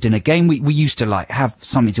after dinner game. We used to like have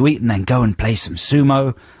something to eat and then go and play some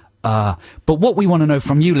sumo. But what we want to know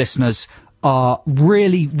from you listeners are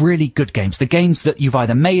really, really good games. The games that you've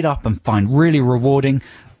either made up and find really rewarding,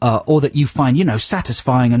 or that you find,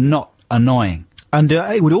 satisfying and not annoying. And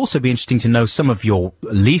it would also be interesting to know some of your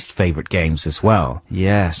least favourite games as well.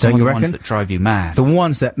 Yeah, some Don't of you the reckon? ones that drive you mad. The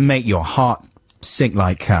ones that make your heart sink,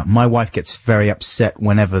 like my wife gets very upset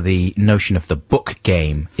whenever the notion of the book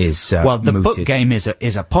game is Well, the book mooted. game is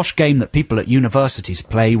a posh game that people at universities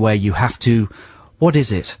play where you have to What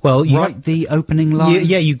is it? Well, you write have- the opening line.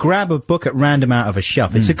 Yeah, you grab a book at random out of a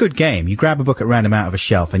shelf. It's a good game. You grab a book at random out of a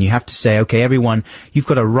shelf, and you have to say, okay, everyone, you've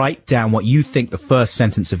got to write down what you think the first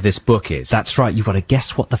sentence of this book is. That's right. You've got to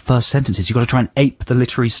guess what the first sentence is. You've got to try and ape the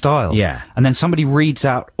literary style. Yeah. And then somebody reads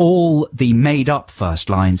out all the made-up first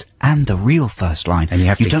lines and the real first line. And you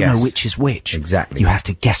have to don't know guess. which is which. Exactly. You have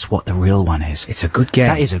to guess what the real one is. It's a good game.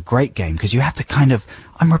 That is a great game because you have to kind of,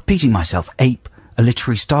 I'm repeating myself, ape a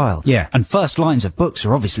literary style. Yeah. And first lines of books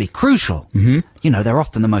are obviously crucial. Mm-hmm. You know, they're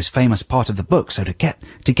often the most famous part of the book. So to get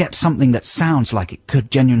something that sounds like it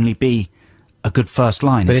could genuinely be a good first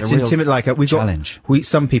line But is it's a real intimidating. Like we've challenge.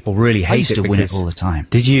 Some people really hate I used it to win it because- all the time.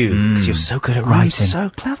 Did you? Because you're so good at I'm writing. so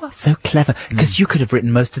clever. So clever. Because you could have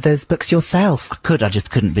written most of those books yourself. I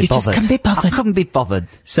just couldn't be You just bothered. couldn't be bothered. I couldn't be bothered.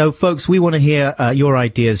 So, folks, we want to hear your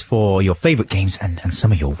ideas for your favourite games and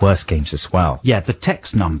some of your worst games as well. Yeah, the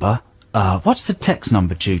text number. What's the text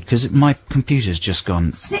number, Jude? Because my computer's just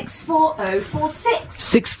gone. 64046.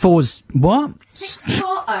 64's what?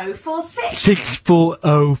 64046.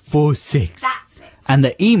 64046. That's it. And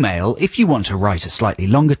the email, if you want to write a slightly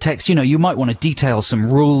longer text, you know, you might want to detail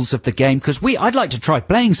some rules of the game, because I'd like to try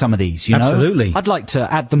playing some of these, you know? Absolutely. I'd like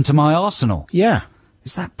to add them to my arsenal. Yeah.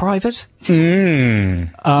 Is that private? You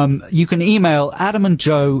can email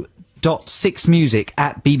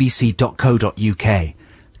adamandjoe.6music@bbc.co.uk.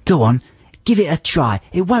 Go on, give it a try.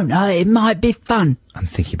 It won't hurt, it might be fun. I'm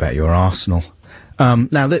thinking about your arsenal.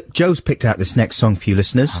 Now, look, Joe's picked out this next song for you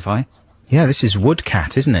listeners. Have I? Yeah, this is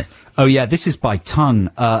Woodcat, isn't it? Oh yeah, this is by Tongue.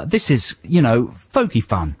 This is, you know, folky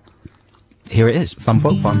fun. Here it is. Fun,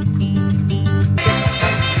 folk, fun.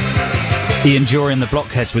 Ian Jury and the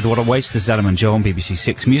Blockheads with What a Waste. This is Adam and Joe on BBC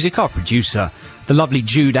Six Music. Our producer, the lovely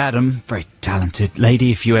Jude Adam, very talented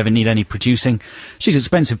lady if you ever need any producing. She's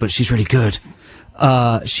expensive, but she's really good.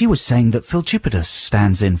 She was saying that Phil Jupiter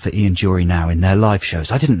stands in for Ian Jury now in their live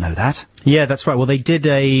shows. I didn't know that. Yeah, that's right. Well, they did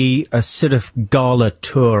a sort of gala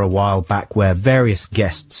tour a while back where various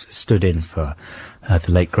guests stood in for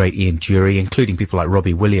the late, great Ian Jury, including people like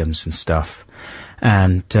Robbie Williams and stuff.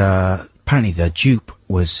 And apparently the Dupe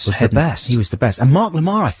was the best. He was the best. And Mark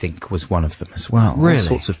Lamar, I think, was one of them as well. Really? All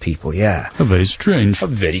sorts of people, yeah. Very strange.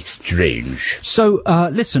 Very strange. So,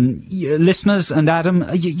 listen, listeners and Adam,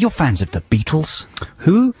 you're fans of the Beatles?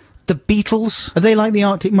 Who? The Beatles? Are they like the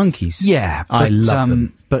Arctic Monkeys? Yeah. I but, love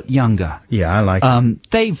them. But younger. Yeah, I like them.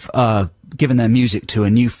 They've given their music to a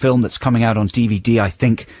new film that's coming out on DVD, I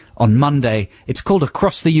think, on Monday. It's called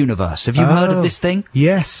Across the Universe. Have you heard of this thing?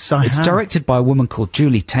 Yes, I It's have. directed by a woman called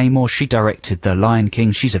Julie Taymor. She directed The Lion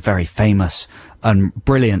King. She's a very famous and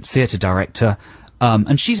brilliant theatre director.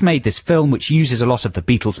 And she's made this film which uses a lot of the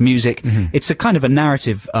Beatles music. Mm-hmm. It's a kind of a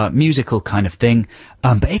narrative, musical kind of thing.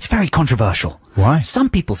 But it's very controversial. Why? Some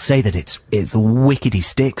people say that it's wickedy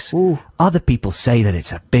sticks. Other people say that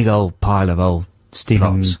it's a big old pile of old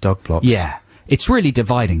Stealing plots. dog plots. Yeah. It's really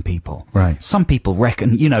dividing people. Right. Some people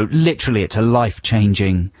reckon, you know, literally it's a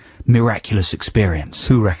life-changing, miraculous experience.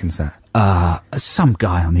 Who reckons that? Some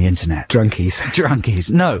guy on the internet. Drunkies.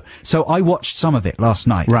 Drunkies. No. So I watched some of it last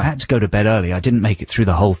night. Right. I had to go to bed early. I didn't make it through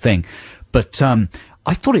the whole thing. But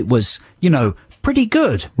I thought it was, you know, pretty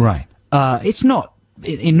good. Right. It's not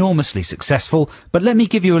enormously successful, but let me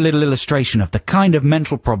give you a little illustration of the kind of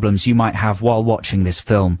mental problems you might have while watching this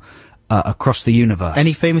film, Across the Universe.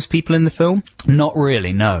 Any famous people in the film? Not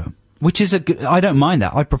really, no. Which is I don't mind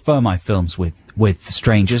that. I prefer my films with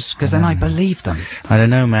strangers, because then I believe them. I don't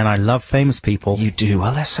know, man. I love famous people. You do.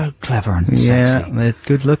 Well, they're so clever and Yeah, sexy. they're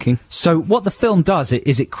good looking. So what the film does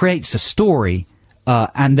is it creates a story,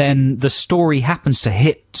 and then the story happens to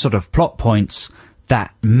hit sort of plot points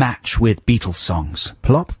that match with Beatles songs.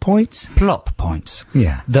 Plop points? Plot points.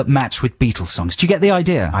 Yeah. That match with Beatles songs. Do you get the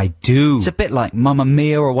idea? I do. It's a bit like Mamma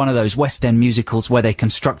Mia or one of those West End musicals where they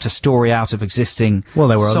construct a story out of existing Well,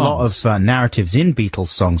 there were a lot songs. of narratives in Beatles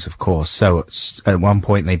songs, of course. So at one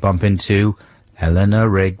point they bump into Eleanor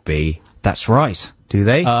Rigby. That's right. Do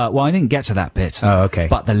they? Well, I didn't get to that bit. Oh, okay.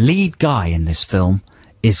 But the lead guy in this film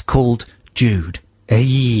is called Jude. Hey.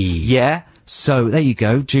 Yeah. So there you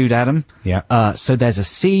go, Jude Adam. Yeah. So there's a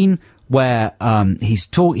scene where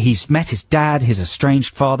he's met his dad, his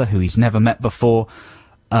estranged father, who he's never met before.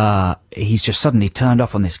 He's just suddenly turned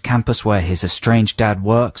up on this campus where his estranged dad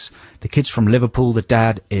works. The kid's from Liverpool. The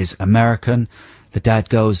dad is American. The dad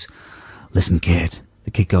goes, "Listen, kid."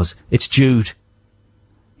 The kid goes, "It's Jude."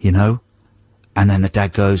 You know? And then the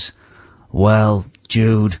dad goes, "Well,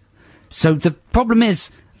 Jude." So the problem is,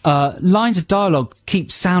 lines of dialogue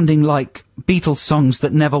keep sounding like Beatles songs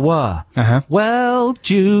that never were. Uh-huh. Well,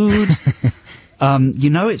 Jude. You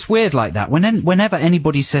know, it's weird like that. Whenever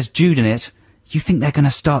anybody says Jude in it, you think they're going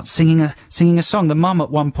to start singing a song. The mum at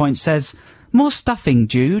one point says, "More stuffing,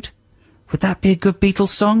 Jude." Would that be a good Beatles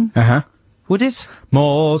song? Uh-huh. Would it?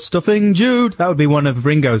 More stuffing, Jude. That would be one of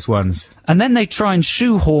Ringo's ones. And then they try and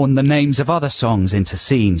shoehorn the names of other songs into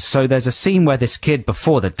scenes. So there's a scene where this kid,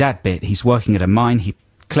 before the dad bit, he's working at a mine, he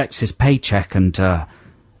collects his paycheck and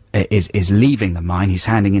is leaving the mine. He's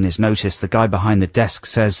handing in his notice. The guy behind the desk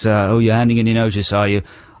says, "Oh, you're handing in your notice, are you?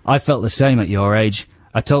 I felt the same at your age.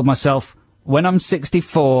 I told myself, when I'm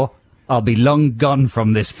 64, I'll be long gone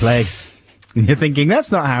from this place." And you're thinking,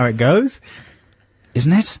 that's not how it goes.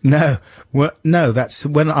 Isn't it? No. No, that's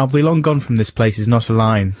when I'll be long gone from this place is not a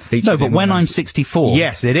line featured No, but in when I'm 64.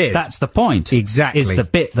 Yes, it is. That's the point. Exactly. Is the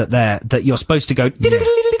bit that you're supposed to go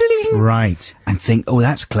Right. and think, "Oh,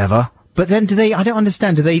 that's clever." But then I don't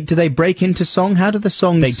understand, do they break into song? How do the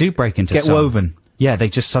songs They do break into get song. woven? Yeah, they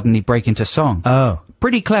just suddenly break into song. Oh.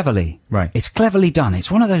 Pretty cleverly. Right. It's cleverly done.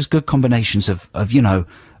 It's one of those good combinations of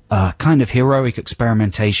kind of heroic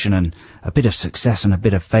experimentation and a bit of success and a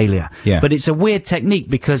bit of failure. Yeah. But it's a weird technique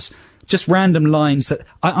because just random lines that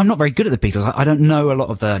I'm not very good at the Beatles. I don't know a lot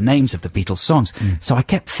of the names of the Beatles songs. So I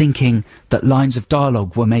kept thinking that lines of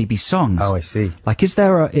dialogue were maybe songs. Oh, I see. Like, is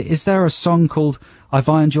there a song called "I've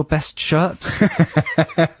Ironed Your Best Shirts"? Is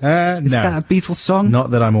that a Beatles song?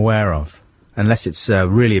 Not that I'm aware of. Unless it's a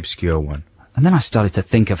really obscure one. And then I started to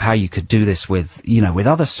think of how you could do this with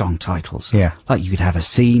other song titles. Yeah. Like you could have a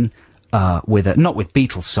scene, not with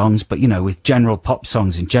Beatles songs, but, with general pop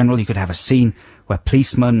songs in general. You could have a scene where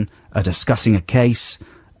policemen are discussing a case.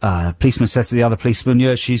 Policeman says to the other policeman,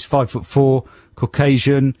 "Yeah, she's 5'4",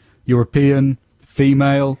 Caucasian, European,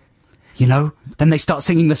 female." Then they start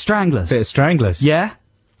singing the Stranglers. Bit of Stranglers. Yeah?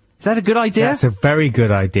 Is that a good idea? That's a very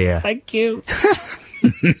good idea. Thank you.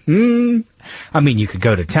 I mean, you could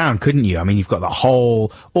go to town, couldn't you? I mean, you've got all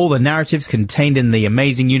the narratives contained in the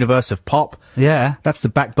amazing universe of pop. Yeah. That's the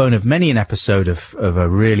backbone of many an episode of a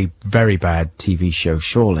really very bad TV show,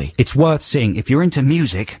 surely. It's worth seeing. If you're into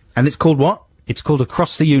music, And it's called what? it's called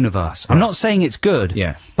Across the Universe. I'm not saying it's good,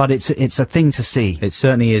 Yeah. but it's a thing to see. It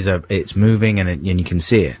certainly is it's moving and you can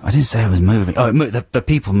see it. I didn't say it was moving. Oh, the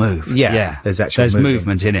people move. Yeah, there's actually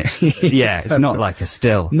movement in it. Yeah, it's not like a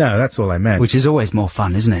still, No, that's all I meant. which is always more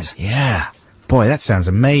fun, isn't it? Yeah. Boy, that sounds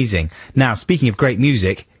amazing. Now, speaking of great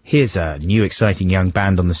music, here's a new exciting young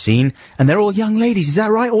band on the scene, and they're all young ladies. Is that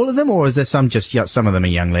right, all of them? Or is there some of them are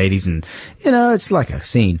young ladies, and, it's like a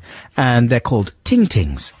scene. And they're called Ting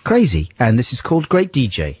Tings. Crazy. And this is called Great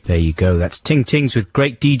DJ. There you go. That's Ting Tings with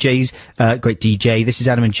Great DJs. Great DJ. This is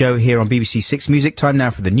Adam and Joe here on BBC Six Music. Time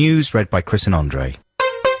now for the news, read by Chris and Andre.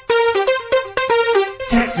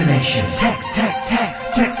 Text the nation. Text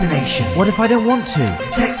the nation. What if I don't want to?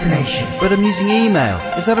 Text the nation. But I'm using email.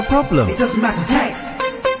 Is that a problem? It doesn't matter, text.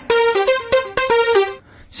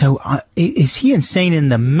 So, is he insane in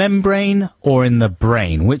the membrane or in the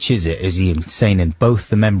brain? Which is it? Is he insane in both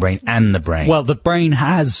the membrane and the brain? Well, the brain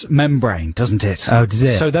has membrane, doesn't it? Oh, does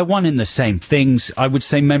it? So they're one in the same things. I would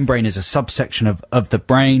say membrane is a subsection of the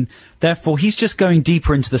brain. Therefore, he's just going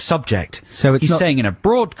deeper into the subject. So it's he's not- saying in a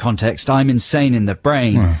broad context, I'm insane in the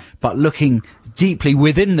brain, but looking deeply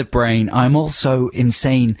within the brain, I'm also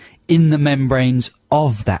insane in the membranes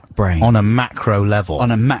of that brain. on a macro level. On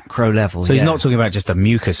a macro level, So he's yeah. not talking about just a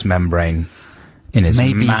mucous membrane in his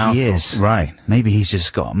Maybe mouth. he is. Right. Maybe he's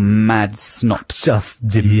just got mad snot. Just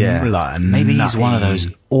Maybe he's one of those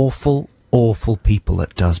awful, awful people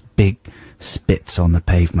that does big spits on the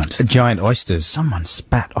pavement. giant oysters. Someone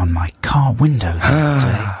spat on my car window the other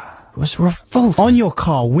day. It was revolting. On your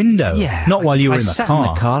car window? Yeah. Not while you were I in the sat car.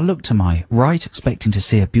 in the car, looked to my right, expecting to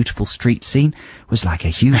see a beautiful street scene. It was like a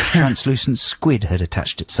huge translucent squid had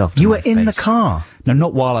attached itself to You my were in the face. car? No,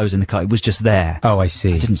 not while I was in the car. It was just there. Oh, I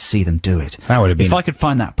see. I didn't see them do it. That would have been- If I could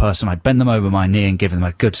find that person, I'd bend them over my knee and give them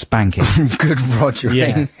a good spanking. Good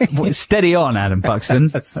rogering. Yeah. Well, steady on, Adam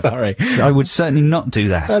Buxton. Sorry. I would certainly not do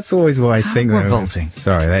that. That's always what I think. though. Revolting.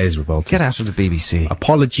 Sorry, that is revolting. Get out of the BBC.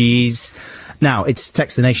 Apologies. Now, it's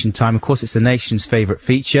Text the Nation time. Of course, it's the nation's favourite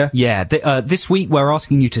feature. Yeah, this week we're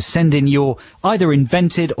asking you to send in your either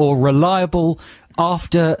invented or reliable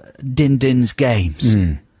after Din Din's games.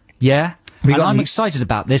 Yeah? We And got I'm any- excited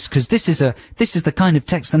about this because this is the kind of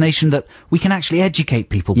Text the Nation that we can actually educate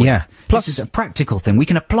people with. Yeah. Plus- This is a practical thing. We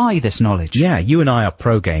can apply this knowledge. Yeah, you and I are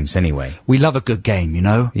pro games anyway. We love a good game, you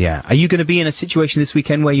know? Yeah. Are you going to be in a situation this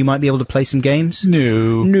weekend where you might be able to play some games?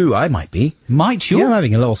 No. No, I might be. Might you? Yeah, I'm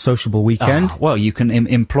having a little sociable weekend. Ah, well, you can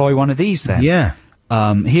employ one of these then. Yeah.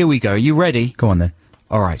 Here we go. You ready? Go on then.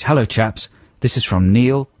 All right. Hello, chaps. This is from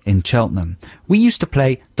Neil in Cheltenham. We used to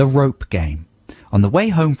play the rope game. On the way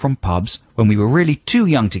home from pubs, when we were really too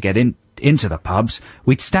young to get into the pubs,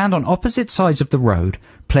 we'd stand on opposite sides of the road,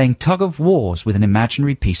 playing tug-of-wars with an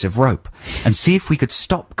imaginary piece of rope, and see if we could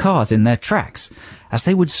stop cars in their tracks. As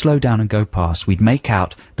they would slow down and go past, we'd make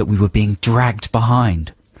out that we were being dragged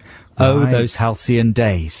behind. Oh, Right. those halcyon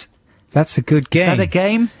days. That's a good game. Is that a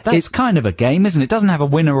game? That's kind of a game, isn't it? It doesn't have a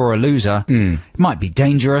winner or a loser. It might be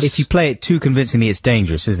dangerous. If you play it too convincingly, it's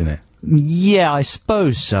dangerous, isn't it? Yeah, I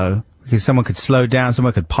suppose so. Because someone could slow down,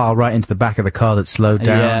 someone could pile right into the back of the car that slowed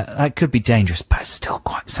down. Yeah, that could be dangerous, but it still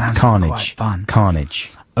sounds Carnage. quite fun.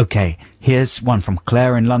 Carnage. Okay, here's one from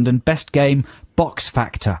Claire in London. Best game, Box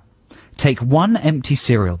Factor. Take one empty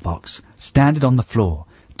cereal box, stand it on the floor.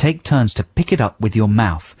 Take turns to pick it up with your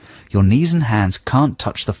mouth. Your knees and hands can't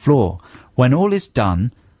touch the floor. When all is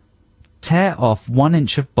done, tear off 1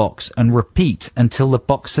 inch of box and repeat until the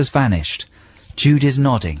box has vanished. Jude is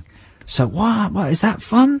nodding. So what is that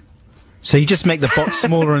fun? So you just make the box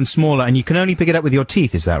smaller and smaller, and you can only pick it up with your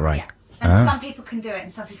teeth, is that right? And some people can do it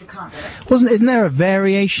and some people can't do it. Isn't there a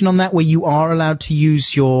variation on that where you are allowed to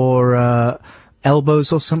use your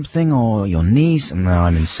elbows or something, or your knees? No,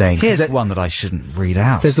 I'm insane. 'Cause Here's one that I shouldn't read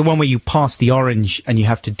out. there's the one where you pass the orange and you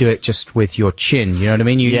have to do it just with your chin. You know what I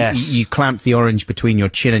mean? Yes. You clamp the orange between your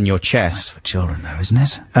chin and your chest. For children, though, isn't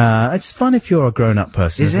it? It's fun if you're a grown-up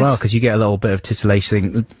person Is as well, it? because you get a little bit of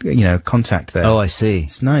titillation, contact there. Oh, I see.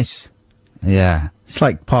 It's nice. Yeah. It's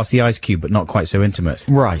like pass the ice cube, but not quite so intimate.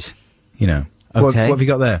 Right. You know. Okay. What have you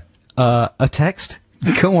got there? A text?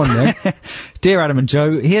 Go on then. Dear Adam and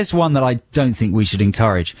Joe, here's one that I don't think we should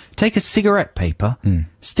encourage. Take a cigarette paper,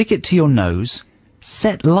 stick it to your nose,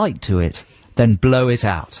 set light to it, then blow it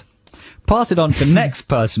out. Pass it on to the next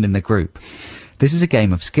person in the group. This is a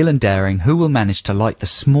game of skill and daring. Who will manage to light the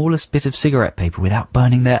smallest bit of cigarette paper without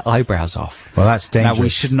burning their eyebrows off? Well, that's dangerous. Now, we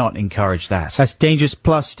should not encourage that. That's dangerous.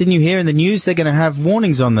 Plus, didn't you hear in the news they're going to have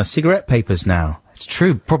warnings on the cigarette papers now? It's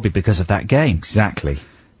true, probably because of that game. Exactly.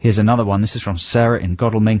 Here's another one. This is from Sarah in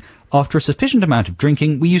Godalming. After a sufficient amount of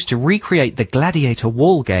drinking, we used to recreate the gladiator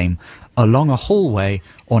wall game along a hallway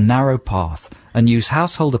or narrow path and use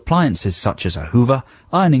household appliances such as a hoover,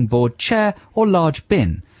 ironing board, chair or large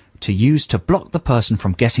bin to use to block the person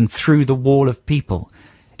from getting through the wall of people.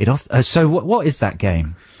 So what is that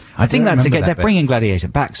game? I think don't that's remember again. that They're bit. bringing Gladiator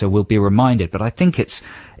back, so we'll be reminded. But I think it's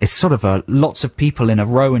sort of lots of people in a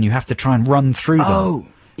row, and you have to try and run through them. Oh,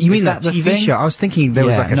 you mean Is that that the TV thing? show? I was thinking there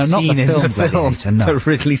was Yeah, like a no, not scene the in film the film, Gladiator, no. the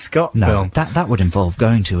Ridley Scott No, film. that would involve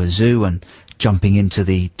going to a zoo and jumping into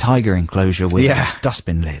the tiger enclosure with Yeah. a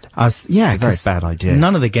dustbin lid. Yeah, A very 'cause bad idea.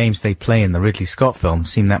 None of the games they play in the Ridley Scott film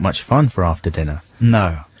seem that much fun for after dinner.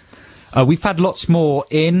 No. We've had lots more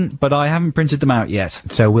in, but I haven't printed them out yet.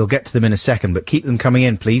 So we'll get to them in a second, but keep them coming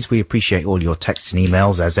in, please. We appreciate all your texts and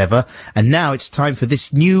emails as ever. And now it's time for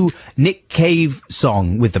this new Nick Cave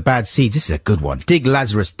song with the Bad Seeds. This is a good one. Dig,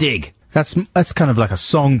 Lazarus, dig. That's kind of like a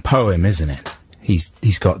song poem, isn't it?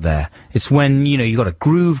 He's got there. It's when, you got a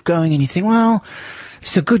groove going and you think, well,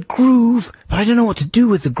 it's a good groove, but I don't know what to do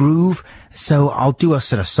with the groove. So I'll do a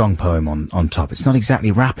sort of song poem on top. It's not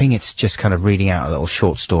exactly rapping, it's just kind of reading out a little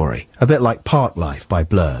short story. A bit like Park Life by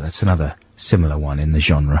Blur. That's another similar one in the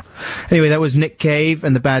genre. Anyway, that was Nick Cave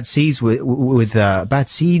and the Bad Seeds with Bad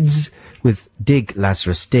Seeds with Dig,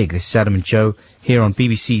 Lazarus, Dig. This is Adam and Joe here on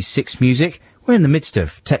BBC Six Music. We're in the midst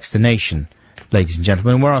of Text the Nation, ladies and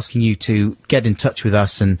gentlemen. We're asking you to get in touch with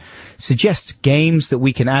us and suggest games that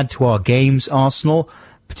we can add to our games arsenal,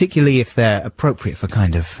 particularly if they're appropriate for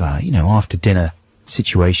kind of, after dinner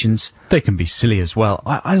situations. They can be silly as well.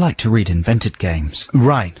 I like to read invented games.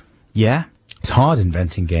 Right. Yeah? It's hard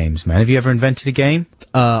inventing games, man. Have you ever invented a game?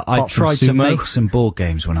 I Apart from tried to sumo? make some board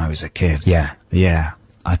games when I was a kid. Yeah. Yeah.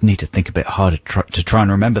 I'd need to think a bit harder to try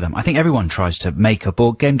and remember them. I think everyone tries to make a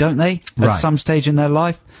board game, don't they? At Right. some stage in their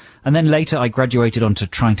life. And then later I graduated onto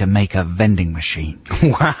trying to make a vending machine.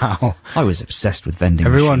 Wow. I was obsessed with vending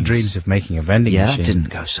Everyone machines. dreams of making a vending Yeah, machine. that didn't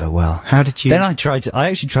go so well. How did you... Then I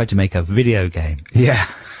actually tried to make a video game. Yeah.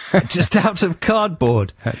 Just out of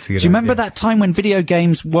cardboard. That's a Do good you remember idea. that time when video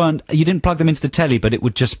games you didn't plug them into the telly, but it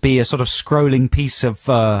would just be a sort of scrolling piece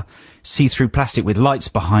of see-through plastic with lights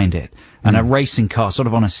behind it and a racing car sort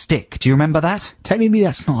of on a stick? Do you remember that? Technically,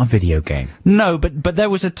 that's not a video game. No, but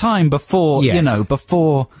there was a time before, Yes.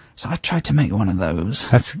 before. So I tried to make one of those.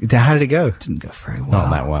 How did it go? Didn't go very well.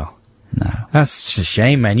 Not that well. No. That's a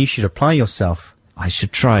shame, man. You should apply yourself. I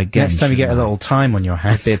should try again. Next time you get a shouldn't I? little time on your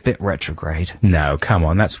hands. Be a bit retrograde. No, come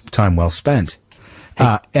on. That's time well spent.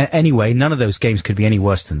 Anyway, none of those games could be any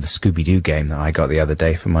worse than the Scooby-Doo game that I got the other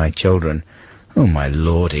day for my children. Oh, my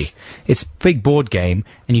lordy. It's a big board game,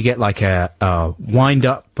 and you get like a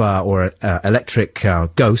wind-up or electric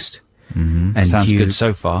ghost, And Sounds good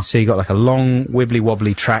so far. So you got like a long wibbly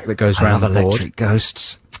wobbly track that goes I around love the board. Electric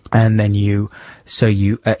Ghosts. And then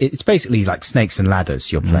it's basically like snakes and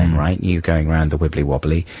ladders you're playing, right? You're going around the wibbly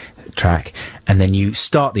wobbly track, and then you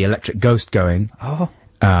start the electric ghost going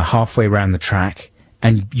halfway around the track,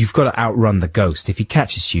 and you've got to outrun the ghost. If he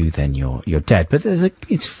catches you, then you're dead. But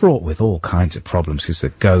it's fraught with all kinds of problems because the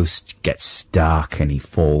ghost gets stuck and he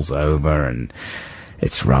falls over, and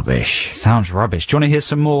it's rubbish. Sounds rubbish. Do you want to hear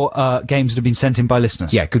some more games that have been sent in by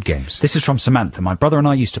listeners? Yeah, good games. This is from Samantha. My brother and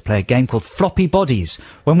I used to play a game called Floppy Bodies.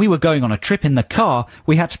 When we were going on a trip in the car,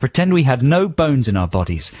 we had to pretend we had no bones in our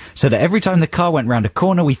bodies, so that every time the car went round a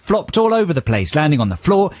corner, we flopped all over the place, landing on the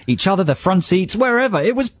floor, each other, the front seats, wherever.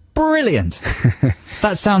 It was brilliant.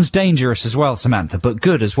 That sounds dangerous as well, Samantha, but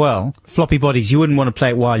good as well. Floppy Bodies, you wouldn't want to play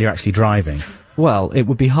it while you're actually driving. Well, it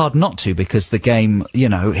would be hard not to, because the game,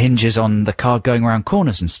 hinges on the car going around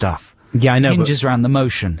corners and stuff. Yeah, I know. Hinges around the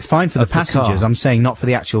motion. Fine for the passengers. car. I'm saying not for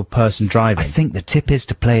the actual person driving. I think the tip is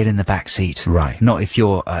to play it in the back seat. Right. Not if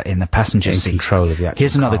you're in the passenger In seat. control of the actual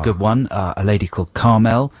Here's another car. good one. A lady called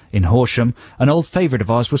Carmel in Horsham. An old favourite of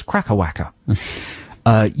ours was Cracker Whacker.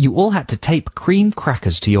 You all had to tape cream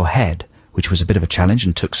crackers to your head, which was a bit of a challenge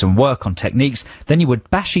and took some work on techniques. Then you would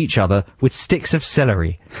bash each other with sticks of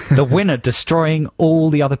celery, the winner destroying all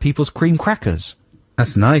the other people's cream crackers.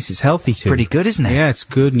 That's nice. It's healthy too. Pretty good, isn't it? Yeah, it's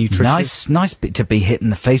good, nutritious. Nice bit to be hit in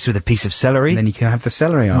the face with a piece of celery. And then you can have the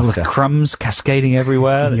celery All after. the crumbs cascading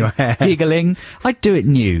everywhere, In your hair. giggling. I'd do it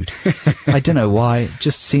nude. I don't know why. It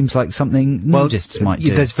just seems like something nudists might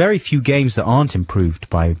do. There's very few games that aren't improved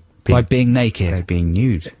by being naked. by being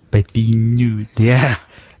nude. By being nude. Yeah.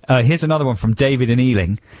 Here's another one from David in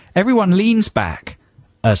Ealing. Everyone leans back.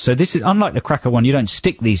 So this is unlike the cracker one. You don't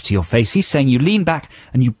stick these to your face. He's saying you lean back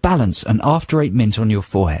and you balance an After Eight mint on your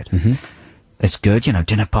forehead. It's good,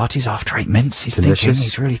 dinner parties, After Eight mints.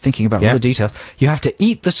 He's really thinking about all the details. You have to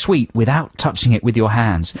eat the sweet without touching it with your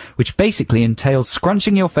hands, which basically entails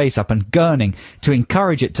scrunching your face up and gurning to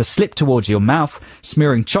encourage it to slip towards your mouth,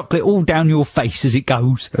 smearing chocolate all down your face as it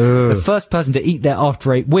goes. The first person to eat their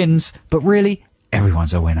After Eight wins, but really,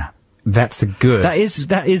 everyone's a winner. That's a good. That is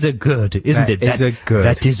a good, isn't it? That is a good.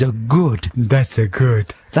 That is a good. That's a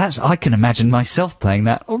good. I can imagine myself playing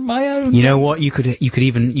that on my own. You know what? You could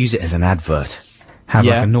even use it as an advert. Have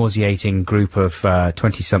like a nauseating group of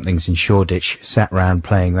 20-somethings in Shoreditch sat round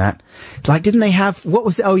playing that. Like, didn't they have? What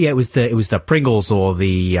was it? Oh yeah, it was the Pringles or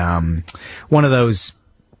the one of those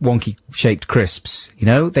wonky shaped crisps.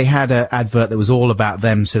 They had an advert that was all about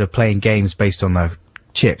them sort of playing games based on the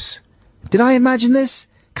chips. Did I imagine this?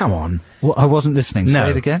 Come on. Well, I wasn't listening. No.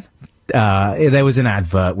 Say it again. There was an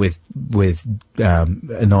advert with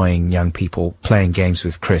annoying young people playing games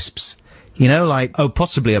with crisps. Like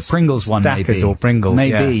Possibly a Pringles one, Stackers maybe. or Pringles,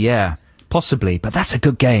 maybe, yeah. Possibly, but that's a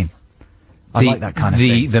good game. I like that kind of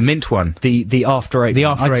thing. The mint one. The After Eight. The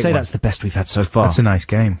After I'd Eight say one. that's the best we've had so far. That's a nice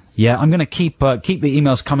game. Yeah, I'm going to keep the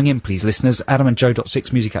emails coming in, please, listeners.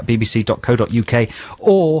 adamandjoe.6music@bbc.co.uk,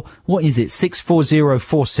 or what is it,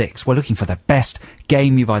 64046. We're looking for the best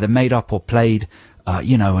game you've either made up or played,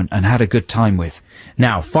 and had a good time with.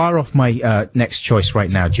 Now, fire off my next choice right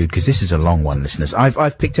now, Jude, because this is a long one, listeners.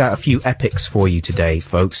 I've picked out a few epics for you today,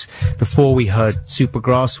 folks. Before we heard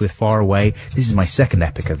Supergrass with Far Away, this is my second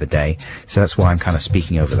epic of the day, so that's why I'm kind of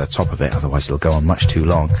speaking over the top of it, otherwise it'll go on much too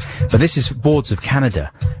long. But this is Boards of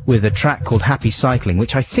Canada with a track called Happy Cycling,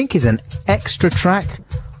 which I think is an extra track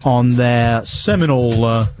on their seminal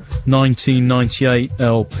 1998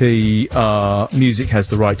 LP, Music Has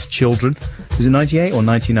the Right to Children. Was it 98 or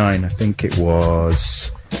 99? I think it was...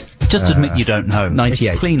 Just admit you don't know.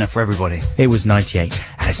 98. It's cleaner for everybody. It was 98,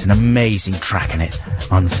 and it's an amazing track, and it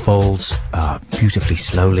unfolds beautifully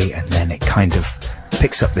slowly, and then it kind of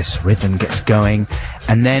picks up this rhythm, gets going,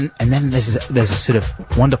 and then there's a sort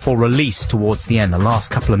of wonderful release towards the end. The last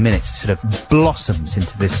couple of minutes, it sort of blossoms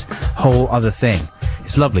into this whole other thing.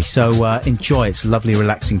 It's lovely, so enjoy. It's a lovely,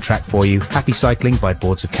 relaxing track for you. Happy Cycling by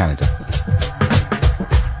Boards of Canada.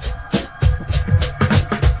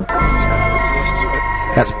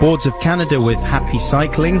 That's Boards of Canada with Happy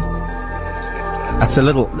Cycling. That's a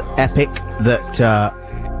little epic that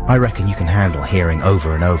I reckon you can handle hearing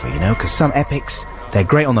over and over, because some epics, they're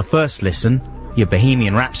great on the first listen. Your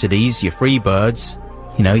Bohemian Rhapsodies, your Freebirds,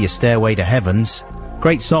 your Stairway to Heavens.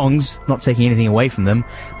 Great songs, not taking anything away from them,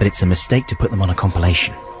 but it's a mistake to put them on a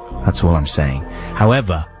compilation. That's all I'm saying.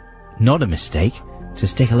 However, not a mistake to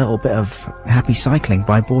stick a little bit of Happy Cycling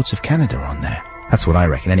by Boards of Canada on there. That's what I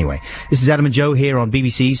reckon anyway. This is Adam and Joe here on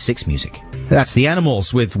BBC's Six Music. That's the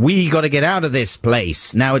Animals with We Gotta Get Out of This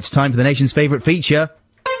Place. Now it's time for the nation's favourite feature.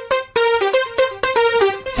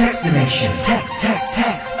 Text the nation. Text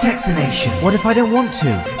the nation. What if I don't want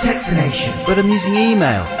to? Text the nation. But I'm using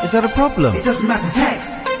email. Is that a problem? It doesn't matter,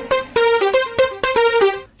 text.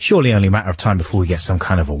 Surely only a matter of time before we get some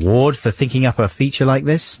kind of award for thinking up a feature like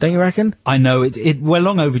this, don't you reckon? I know, we're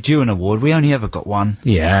long overdue an award. We only ever got one.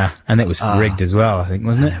 Yeah, and it was rigged as well, I think,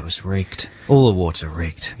 wasn't it? It was rigged. All awards are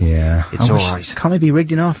rigged. Yeah. It's all right. Can't they be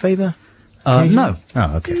rigged in our favour? No.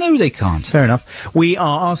 Oh, okay. No, they can't. Fair enough. We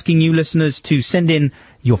are asking you listeners to send in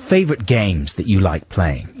your favourite games that you like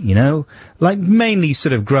playing, you know? Like mainly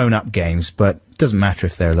sort of grown-up games, but it doesn't matter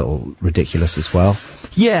if they're a little ridiculous as well.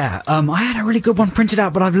 Yeah, I had a really good one printed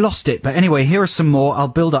out, but I've lost it. But anyway, here are some more. I'll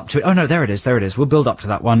build up to it. Oh, no, there it is. We'll build up to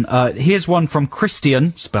that one. Here's one from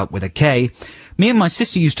Christian, spelt with a K. Me and my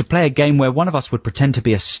sister used to play a game where one of us would pretend to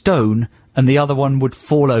be a stone and the other one would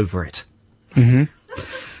fall over it. Mm-hmm.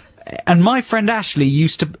 And my friend Ashley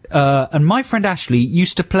used to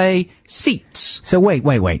play seats. So wait.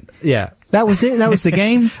 Yeah. That was it? That was the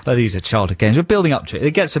game? Well, these are childhood games. We're building up to it.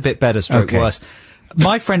 It gets a bit better, stroke worse.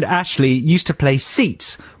 My friend Ashley used to play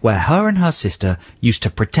seats, where her and her sister used to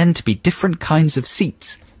pretend to be different kinds of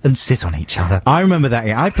seats and sit on each other. I remember that.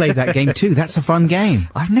 Yeah, I played that game too. That's a fun game.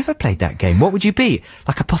 I've never played that game. What would you be?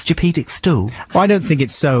 Like a posturepedic stool? Well, I don't think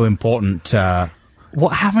it's so important.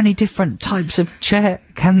 How many different types of chair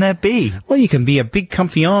can there be? Well, you can be a big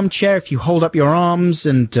comfy armchair if you hold up your arms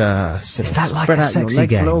and Is that like spread a out your sexy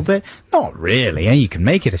legs game? a little bit. Not really. You can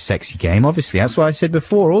make it a sexy game, obviously. That's why I said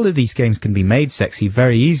before, all of these games can be made sexy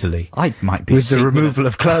very easily. I might be with the removal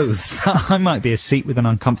of clothes. I might be a seat with an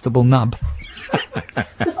uncomfortable nub.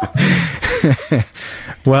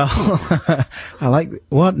 Well, I like...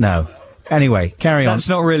 What? No. Anyway, carry on. That's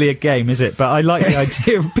not really a game, is it? But I like the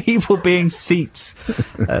idea of people being seats.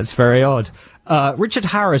 That's very odd. Richard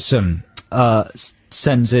Harrison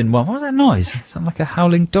sends in, well, what was that noise? It sounded like a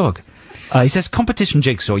howling dog. He says, competition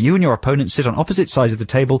jigsaw. You and your opponent sit on opposite sides of the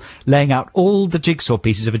table, laying out all the jigsaw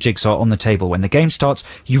pieces of a jigsaw on the table. When the game starts,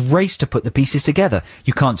 you race to put the pieces together.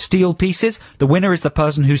 You can't steal pieces. The winner is the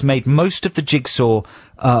person who's made most of the jigsaw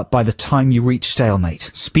by the time you reach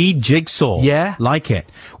stalemate. Speed jigsaw. Yeah. Like it.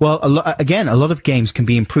 Well, a lot of games can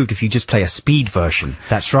be improved if you just play a speed version.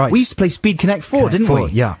 That's right. We used to play Speed Connect 4, didn't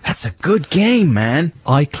we? Yeah. That's a good game, man.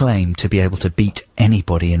 I claim to be able to beat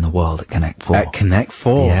anybody in the world at Connect 4. At Connect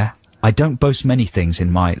 4? Yeah. I don't boast many things in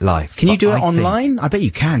my life. Can you do it online? I bet you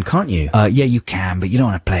can, can't you? Yeah, you can, but you don't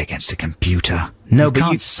want to play against a computer. No, you but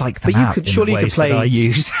can't you psych them but you out could in surely the you ways could play. that I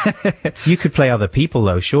use. You could play other people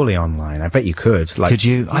though, surely online. I bet you could. Like, Could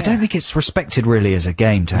you? Yeah. I don't think it's respected really as a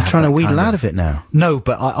game to. I'm have trying to that wheedle kind out of it now. No,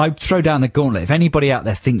 but I throw down the gauntlet. If anybody out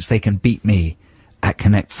there thinks they can beat me at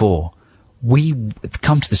Connect 4,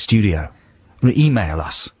 come to the studio, email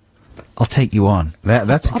us. I'll take you on.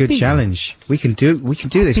 That's a I'll good beat challenge. We can do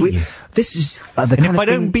this. beat you. This is the And kind if of I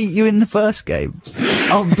don't thing- beat you in the first game,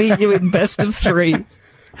 I'll beat you in best of 3.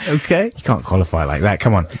 Okay? You can't qualify like that.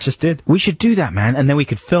 Come on. Just did. We should do that, man, and then we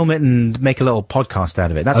could film it and make a little podcast out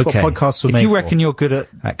of it. That's Okay. what podcasts were If made you reckon for. you're good at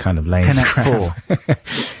That kind of lame Connect crap. 4,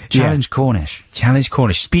 Challenge Cornish. Challenge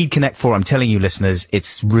Cornish. Speed Connect 4. I'm telling you, listeners,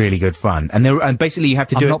 it's really good fun. And basically you have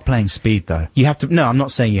to I'm do not it. playing speed though. You have to. No, I'm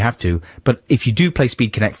not saying you have to. But if you do play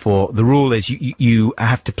Speed Connect 4, the rule is you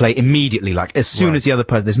have to play immediately, like as soon Right. as the other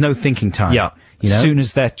person. There's no thinking time. Yeah. You know? As soon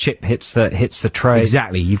as their chip hits the tray.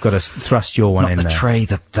 Exactly. You've got to thrust your one Not in the there. tray,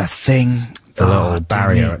 the thing. The little dear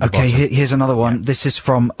barrier me. at the Okay, bottom. here's another one. This is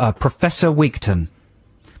from Professor Wigton.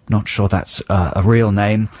 Not sure that's a real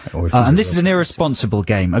name. Or if he's a And this real is an irresponsible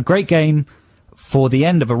game. A great game for the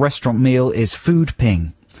end of a restaurant meal is Food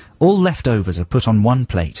Ping. All leftovers are put on one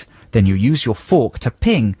plate. Then you use your fork to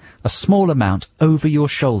ping a small amount over your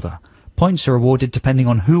shoulder. Points are awarded depending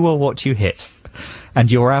on who or what you hit. And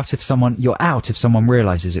you're out if someone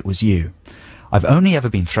realizes it was you. I've only ever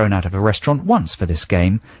been thrown out of a restaurant once for this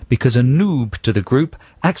game because a noob to the group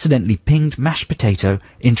accidentally pinged mashed potato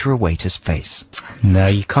into a waiter's face. No,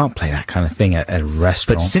 you can't play that kind of thing at a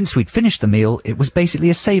restaurant. But since we'd finished the meal, it was basically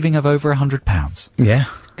a saving of over £100. Yeah.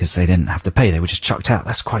 Because they didn't have to pay, they were just chucked out.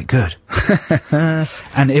 That's quite good.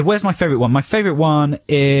 And where's my favourite one? My favourite one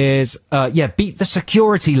is, Beat the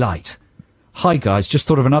Security Light. Hi guys, just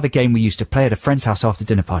thought of another game we used to play at a friend's house after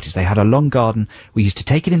dinner parties. They had a long garden. We used to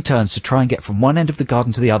take it in turns to try and get from one end of the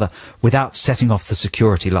garden to the other without setting off the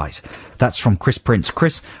security light. That's from Chris Prince.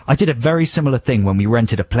 Chris, I did a very similar thing when we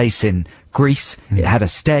rented a place in Greece. It had a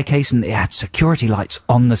staircase and it had security lights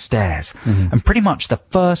on the stairs. And pretty much the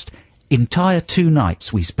first entire 2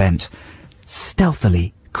 nights we spent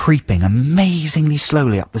stealthily creeping amazingly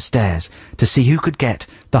slowly up the stairs to see who could get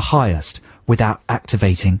the highest without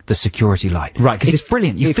activating the security light. Right, 'cause it's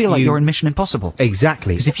brilliant. You if feel like you- you're in Mission Impossible.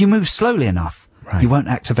 Exactly. Because if you move slowly enough, Right. You won't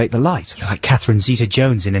activate the light. You're like Catherine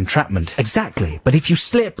Zeta-Jones in Entrapment. Exactly. But if you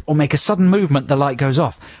slip or make a sudden movement, the light goes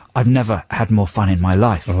off. I've never had more fun in my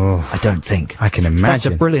life. Oh. I don't think. I can imagine. That's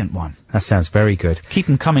a brilliant one. That sounds very good. Keep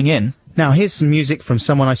them coming in. Now, here's some music from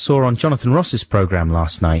someone I saw on Jonathan Ross's programme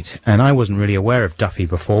last night, and I wasn't really aware of Duffy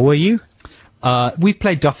before, were you? We've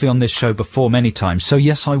played Duffy on this show before many times, so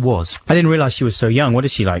yes, I was. I didn't realise she was so young. What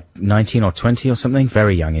is she, like 19 or 20 or something?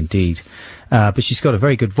 Very young indeed. But she's got a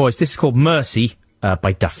very good voice. This is called Mercy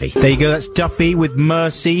by Duffy. There you go, that's Duffy with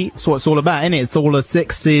Mercy. That's what it's all about, innit? It's all a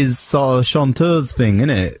 60s sort of chanteuse thing,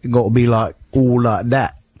 innit? Got to be like all like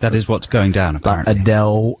that. That is what's going down, apparently.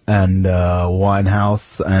 Adele and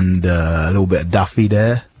Winehouse and a little bit of Duffy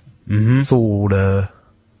there. Mm-hmm. It's all the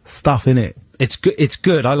stuff, innit? It's good. It's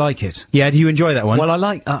good. I like it. Yeah, do you enjoy that one? Well, I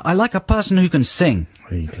like a person who can sing.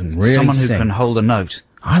 You can really Someone sing. who can hold a note.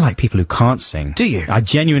 I like people who can't sing. Do you? I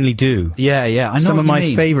genuinely do. Yeah, yeah. I know Some what of you my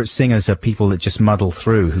mean. favourite singers are people that just muddle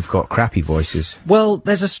through, who've got crappy voices. Well,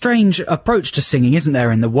 there's a strange approach to singing, isn't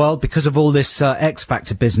there, in the world, because of all this X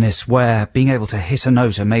Factor business, where being able to hit a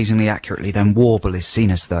note amazingly accurately, then warble, is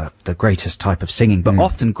seen as the greatest type of singing. But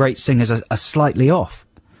often great singers are slightly off.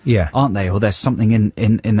 Yeah. Aren't they? Or there's something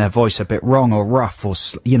in their voice a bit wrong or rough, or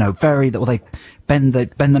or they bend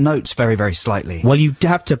the notes very, very slightly. Well, you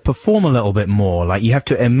have to perform a little bit more. Like, you have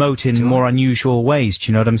to emote in more unusual ways.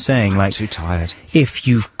 Do you know what I'm saying? Like, Too tired. if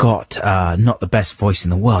you've got not the best voice in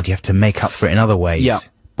the world, you have to make up for it in other ways. Yeah.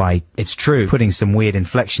 By It's true. putting some weird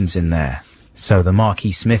inflections in there. So the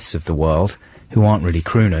Marquis Smiths of the world, who aren't really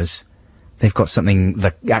crooners, they've got something,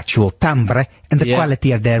 the actual timbre and the Yeah.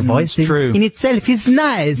 quality of their voice it's true. in itself is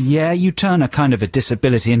nice. Yeah, you turn a kind of a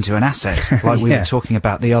disability into an asset, like we Yeah. were talking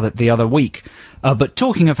about the other week. But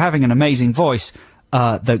talking of having an amazing voice,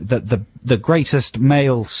 the greatest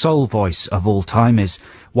male soul voice of all time is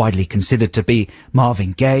widely considered to be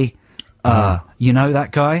Marvin Gaye. You know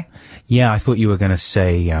that guy? Yeah, I thought you were going to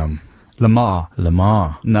say Lamar.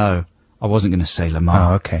 Lamar. No, I wasn't going to say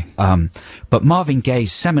Lamar. Oh, okay. But Marvin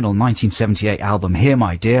Gaye's seminal 1978 album, Here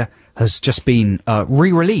My Dear, has just been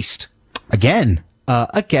re-released. Again?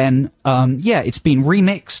 It's been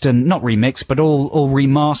remixed, and not remixed, but all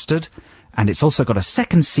remastered. And it's also got a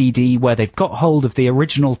second CD where they've got hold of the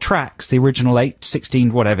original tracks, the original 8,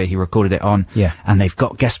 16, whatever he recorded it on. Yeah. And they've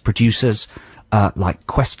got guest producers like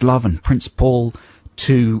Questlove and Prince Paul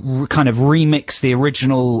to kind of remix the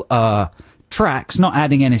original tracks, not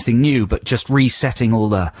adding anything new, but just resetting all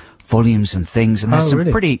the volumes and things. And there's some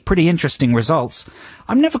really? pretty interesting results.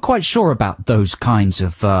 I'm never quite sure about those kinds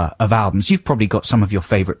of albums. You've probably got some of your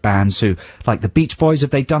favourite bands who, like the Beach Boys. Have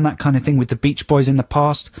they done that kind of thing with the Beach Boys in the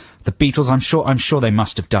past? The Beatles, I'm sure they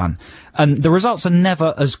must have done. And the results are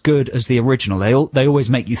never as good as the original. They always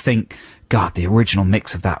make you think, God, the original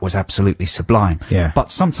mix of that was absolutely sublime. Yeah.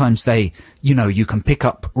 But sometimes you can pick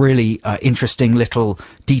up really interesting little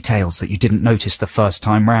details that you didn't notice the first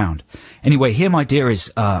time round. Anyway, Here My Dear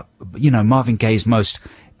is, Marvin Gaye's most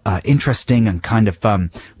interesting and kind of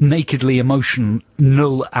nakedly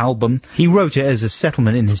emotional album. He wrote it as a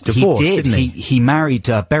settlement in his divorce, He did. didn't he? He married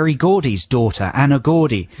Berry Gordy's daughter, Anna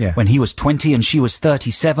Gordy, Yeah. when he was 20 and she was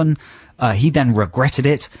 37. He then regretted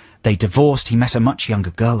it. They divorced. He met a much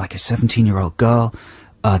younger girl, like a 17-year-old girl.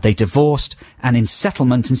 They divorced, and in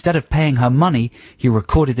settlement, instead of paying her money, he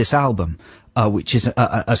recorded this album, which is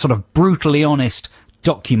a sort of brutally honest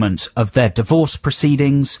document of their divorce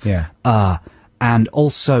proceedings. Yeah. And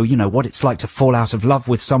also, what it's like to fall out of love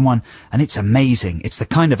with someone. And it's amazing. It's the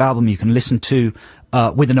kind of album you can listen to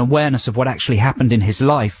with an awareness of what actually happened in his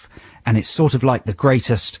life. And it's sort of like the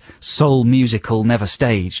greatest soul musical never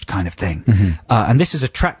staged kind of thing. Mm-hmm. And this is a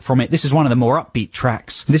track from it. This is one of the more upbeat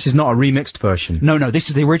tracks. This is not a remixed version. No, this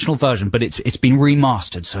is the original version, but it's been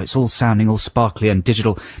remastered, so it's all sounding all sparkly and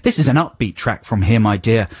digital. This is an upbeat track from Here My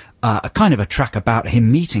Dear, a kind of a track about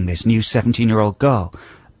him meeting this new 17-year-old girl.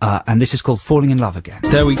 And this is called Falling in Love Again.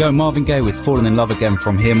 There we go, Marvin Gaye with Falling in Love Again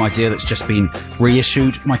from Here My Dear, that's just been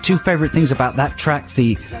reissued. My two favourite things about that track,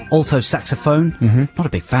 the alto saxophone. Not a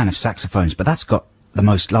big fan of saxophones, but that's got the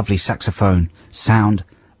most lovely saxophone sound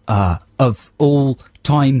of all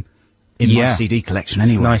time in my CD collection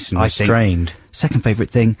anyway. It's nice and restrained. Second favourite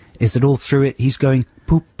thing is that all through it he's going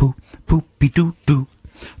poop poop poopy-doo-doo,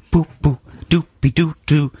 poop poop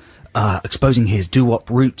doopy-doo-doo, exposing his doo-wop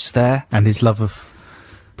roots there. And his love of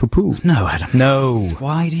poo-poo. No, Adam. No.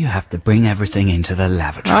 Why do you have to bring everything into the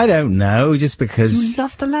lavatory? I don't know, just because... You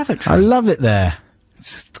love the lavatory. I love it there.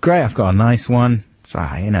 It's great, I've got a nice one. It's,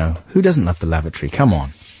 who doesn't love the lavatory? Come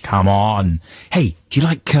on. Come on. Hey, do you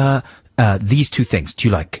like these two things? Do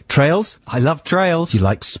you like trails? I love trails. Do you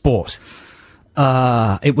like sport?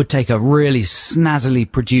 It would take a really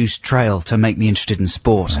snazzily produced trail to make me interested in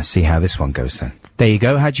sport. Let's see how this one goes then. There you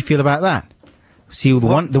go. How'd you feel about that? See,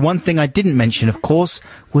 the one thing I didn't mention, of course,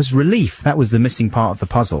 was relief. That was the missing part of the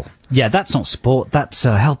puzzle. Yeah, that's not sport. That's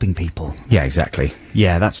helping people. Yeah, exactly.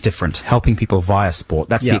 Yeah, that's different. Helping people via sport.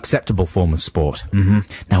 That's the acceptable form of sport. Mm-hmm.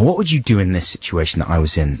 Now, what would you do in this situation that I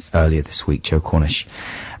was in earlier this week, Joe Cornish?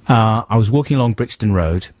 I was walking along Brixton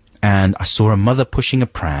Road, and I saw a mother pushing a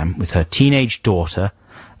pram with her teenage daughter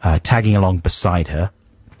tagging along beside her.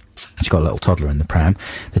 She's got a little toddler in the pram.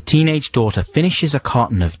 The teenage daughter finishes a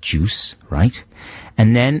carton of juice, right?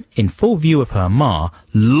 And then, in full view of her ma,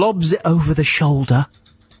 lobs it over her shoulder,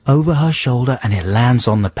 and it lands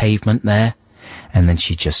on the pavement there. And then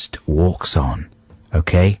she just walks on,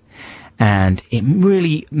 okay? And it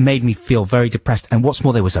really made me feel very depressed. And what's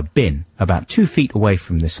more, there was a bin about 2 feet away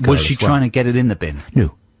from this girl. Was she trying to get it in the bin?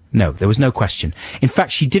 No, there was no question. In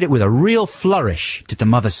fact, she did it with a real flourish. Did the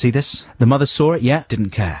mother see this? The mother saw it, yeah. Didn't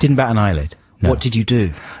care? Didn't bat an eyelid. No. What did you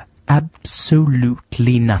do?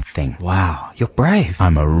 Absolutely nothing. Wow, you're brave.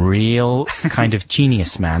 I'm a real kind of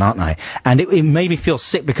genius man, aren't I? And it made me feel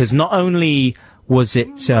sick because not only was it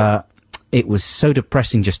was so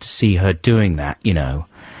depressing just to see her doing that, you know,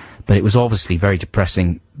 but it was obviously very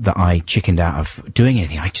depressing that I chickened out of doing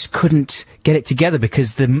anything. I just couldn't get it together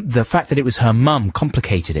because the fact that it was her mum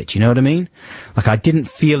complicated it. You know what I mean? Like, I didn't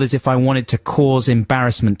feel as if I wanted to cause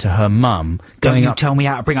embarrassment to her mum. Don't you tell me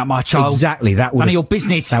how to bring up my child. Exactly. That would none of your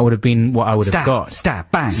business. That would have been what I would have got. Stab,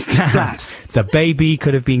 bang, splat. The baby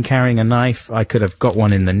could have been carrying a knife. I could have got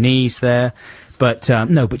one in the knees there. But,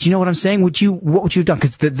 no, but you know what I'm saying? What would you have done?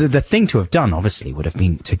 Because the thing to have done, obviously, would have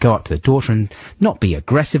been to go up to the daughter and not be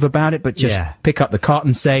aggressive about it, but just pick up the cart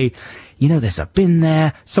and say, you know, there's a bin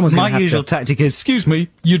there. Someone's going to have My usual tactic is, excuse me,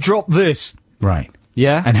 you drop this. Right.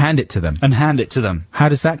 Yeah? And hand it to them. How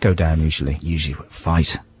does that go down, usually? Usually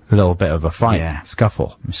fight. A little bit of a fight. Yeah.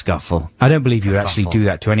 Scuffle. I don't believe you would actually do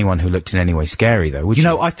that to anyone who looked in any way scary, though, would you? You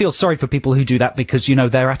know, I feel sorry for people who do that because, you know,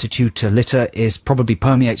 their attitude to litter probably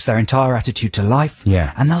permeates their entire attitude to life.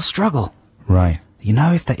 Yeah. And they'll struggle. Right. You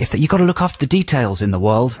know, if you got to look after the details in the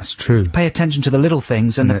world. That's true. Pay attention to the little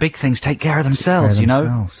things and the big things take care of themselves, you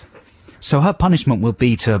know? So her punishment will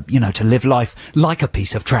be to live life like a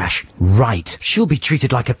piece of trash. Right. She'll be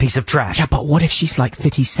treated like a piece of trash. Yeah, but what if she's like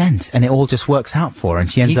 50 Cent and it all just works out for her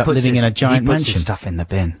and she ends up living in a giant mansion? He puts his stuff in the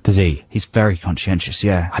bin. Does he? He's very conscientious,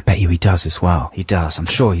 yeah. I bet you he does as well. He does, I'm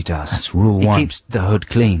sure he does. That's rule one. He keeps the hood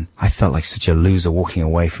clean. I felt like such a loser walking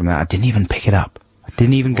away from that. I didn't even pick it up. I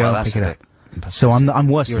didn't even go and pick it up. So I'm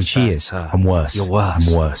worse than she is. I'm worse. You're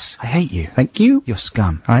worse. I'm worse. I hate you. Thank you. You're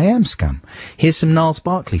scum. I am scum. Here's some Gnarls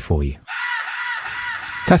Barkley for you.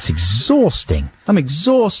 That's exhausting. I'm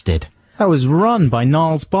exhausted. That was run by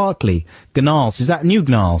Gnarls Barkley. Gnarls. Is that New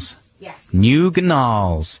Gnarls? Yes. New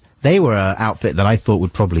Gnarls. They were an outfit that I thought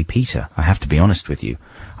would probably peter. I have to be honest with you.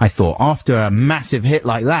 I thought after a massive hit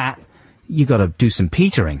like that, you got to do some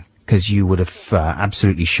petering because you would have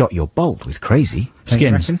absolutely shot your bolt with Crazy.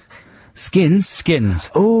 Skins.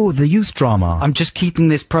 Skins? Oh, the youth drama. I'm just keeping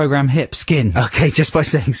this program hip. Skins. Okay, just by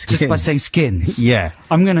saying Skins. Just by saying Skins. Yeah.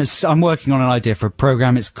 I'm working on an idea for a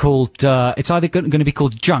program. It's called, it's either going to be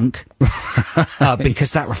called Junk,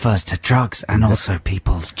 because that refers to drugs and also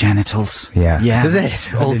people's genitals. Yeah. Yeah. Does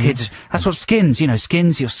it? All kids. That's what Skins,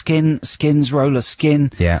 Skins, your skin, Skins, roller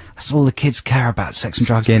skin. Yeah. That's all the kids care about, sex and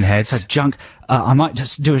drugs. Skinheads. So Junk. I might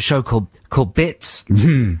just do a show called Bits.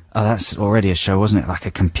 Mm-hmm. Oh, that's already a show, wasn't it? Like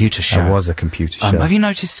a computer show. It was a computer show. Have you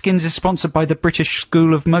noticed Skins is sponsored by the British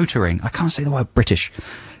School of Motoring? I can't say the word British.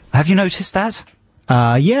 Have you noticed that?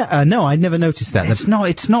 No, I'd never noticed that.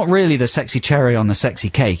 It's not really the sexy cherry on the sexy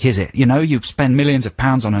cake, is it? You spend millions of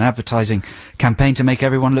pounds on an advertising campaign to make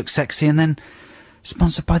everyone look sexy and then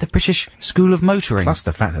sponsored by the British School of Motoring. Plus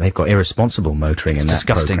the fact that they've got irresponsible motoring in that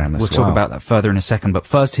program as well. We'll talk about that further in a second, but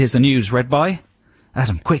first here's the news read by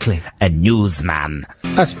Adam, quickly. A newsman.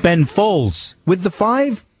 That's Ben Folds with the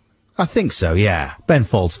 5? I think so, yeah. Ben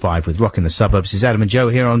Folds 5 with Rockin' the Suburbs. This is Adam and Joe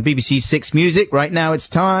here on BBC 6 Music. Right now it's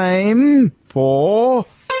time for...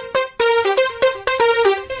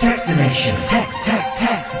 Text the nation. Text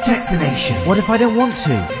the nation. What if I don't want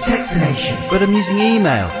to? Text the nation. But I'm using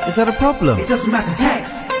email. Is that a problem? It doesn't matter,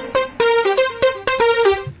 text.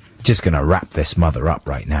 Just gonna wrap this mother up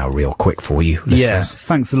right now real quick for you, listeners. Yeah,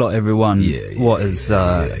 thanks a lot everyone what is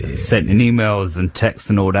sent in emails and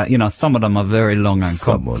texts and all that. Some of them are very long and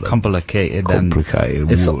complicated.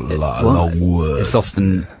 Complicated, long words. It's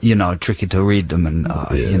often, tricky to read them and,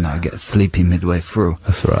 get sleepy midway through.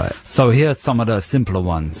 That's right. So here's some of the simpler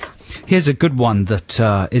ones. Here's a good one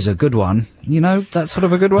that is a good one. That's sort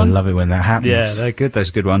of a good one. I love it when that happens. Yeah, they're good,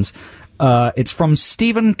 those good ones. It's from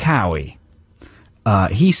Stephen Cowie.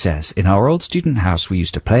 He says, in our old student house we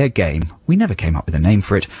used to play a game, we never came up with a name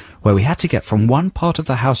for it, where we had to get from one part of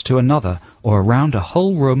the house to another, or around a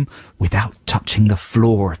whole room, without touching the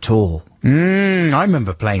floor at all. I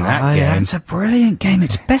remember playing that game. Yeah, it's a brilliant game.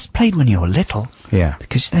 It's best played when you're little. Yeah.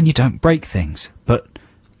 Because then you don't break things, but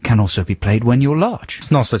can also be played when you're large.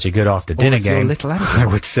 It's not such a good after-dinner if you're a game, little adult. I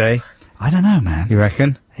would say. I don't know, man. You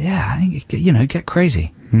reckon? Yeah, I think, get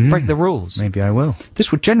crazy. Break the rules. Maybe I will.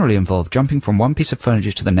 This would generally involve jumping from one piece of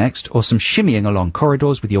furniture to the next, or some shimmying along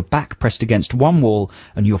corridors with your back pressed against one wall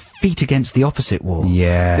and your feet against the opposite wall.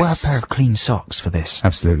 Yes. Wear a pair of clean socks for this.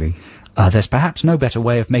 Absolutely. There's perhaps no better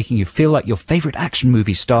way of making you feel like your favourite action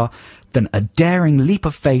movie star than a daring leap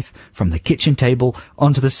of faith from the kitchen table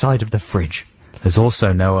onto the side of the fridge. There's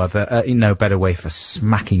also no better way for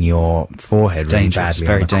smacking your forehead really Dangerous, badly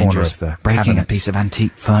very on the corner dangerous. of the Breaking cabinets. a piece of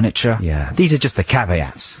antique furniture. Yeah. These are just the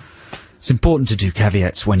caveats. It's important to do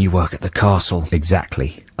caveats when you work at the castle.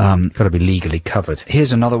 Exactly. Got to be legally covered.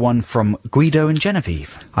 Here's another one from Guido and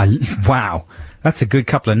Genevieve. Wow. That's a good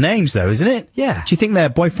couple of names, though, isn't it? Yeah. Do you think they're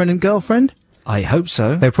boyfriend and girlfriend? I hope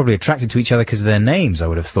so. They're probably attracted to each other because of their names, I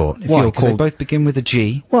would have thought. If Why? you're Because they called, both begin with a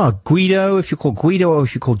G. well, Guido, if you're called Guido, or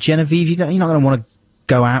if you're called Genevieve, you're not going to want to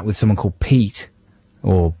go out with someone called Pete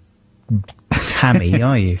or Tammy,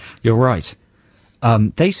 are you? You're right.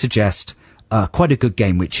 They suggest quite a good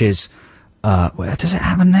game, which is... does it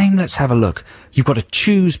have a name? Let's have a look. You've got to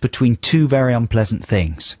choose between two very unpleasant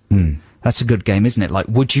things. That's a good game, isn't it? Like,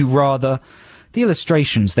 would you rather... The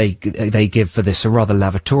illustrations they give for this are rather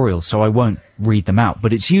lavatorial, so I won't read them out.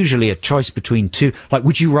 But it's usually a choice between two. Like,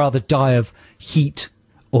 would you rather die of heat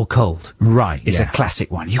or cold? Right, It's yeah. a classic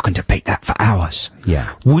one. You can debate that for hours.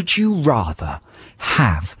 Yeah. Would you rather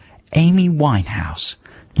have Amy Winehouse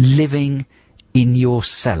living in your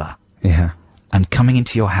cellar Yeah. and coming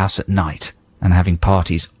into your house at night and having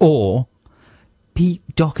parties, or Pete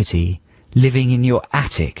Doherty living in your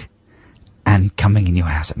attic and coming in your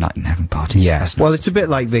house at night and having parties? Yeah. That's not Well, so- it's a bit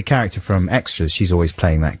like the character from Extras. She's always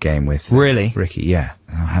playing that game with Really? Ricky. Yeah.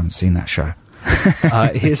 Oh, I haven't seen that show.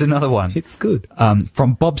 Here's another one. It's good.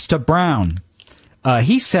 From Bobster Brown.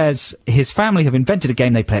 He says his family have invented a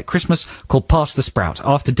game they play at Christmas called Pass the Sprout.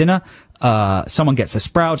 After dinner, someone gets a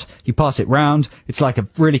sprout, you pass it round. It's like a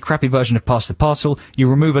really crappy version of Pass the Parcel. You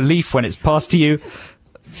remove a leaf when it's passed to you.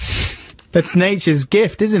 That's nature's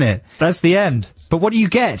gift, isn't it? That's the end. But what do you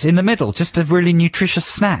get in the middle? Just a really nutritious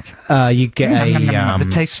snack. You get that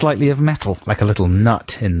tastes slightly of metal. like a little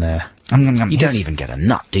nut in there. You don't even get a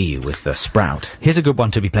nut, do you, with the sprout? Here's a good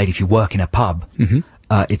one to be played if you work in a pub.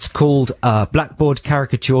 It's called Blackboard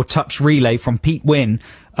Caricature Touch Relay from Pete Wynn.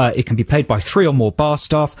 It can be played by 3 or more bar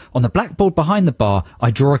staff. On the blackboard behind the bar, I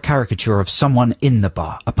draw a caricature of someone in the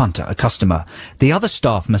bar, a punter, a customer. The other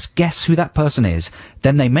staff must guess who that person is.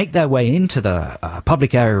 Then they make their way into the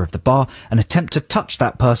public area of the bar and attempt to touch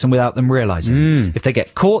that person without them realizing. If they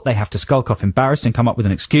get caught, they have to skulk off embarrassed and come up with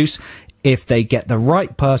an excuse. If they get the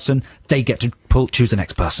right person, they get to choose the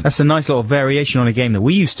next person. That's a nice little variation on a game that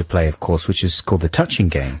we used to play, of course, which is called the touching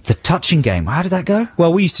game. The touching game. How did that go?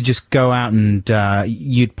 Well, we used to just go out and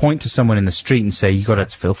you'd point to someone in the street and say,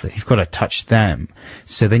 That's filthy. you've got to touch them.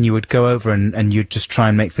 So then you would go over and you'd just try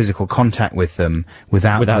and make physical contact with them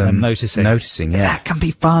without them noticing. Noticing, yeah. That can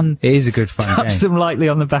be fun. It is a good fun Touch game. them lightly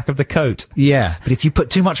on the back of the coat. Yeah. But if you put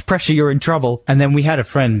too much pressure, you're in trouble. And then we had a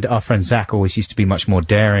friend, our friend Zach always used to be much more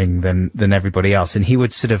daring than everybody else. And he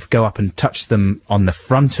would sort of go up and touch them on the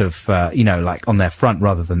front of, like on their front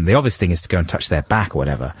rather than the obvious thing is to go and touch their back or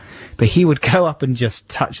whatever. But he would go up and just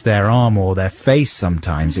touch their arm or their face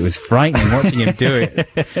sometimes. It was frightening watching him do it.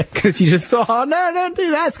 Because you just thought, oh no, don't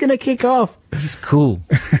do that. It's going to kick off. He's cool.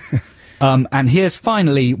 And here's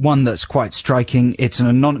finally one that's quite striking. It's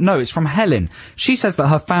it's from Helen. She says that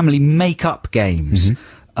her family make up games.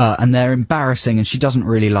 And they're embarrassing and she doesn't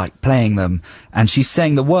really like playing them. And she's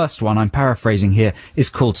saying the worst one, I'm paraphrasing here, is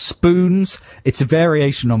called Spoons. It's a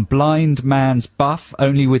variation on Blind Man's Buff,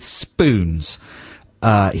 only with spoons.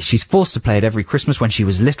 She's forced to play it every Christmas when she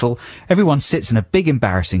was little. Everyone sits in a big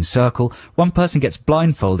embarrassing circle. One person gets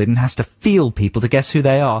blindfolded and has to feel people to guess who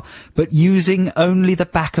they are, but using only the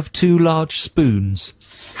back of 2 large spoons.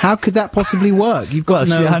 How could that possibly work? You've got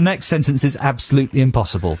Her next sentence is absolutely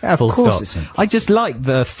impossible. Of Full course stop. it's impossible. I just like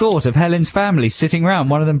the thought of Helen's family sitting around,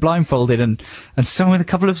 one of them blindfolded and someone with a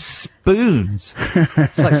couple of spoons.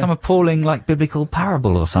 It's like some appalling, biblical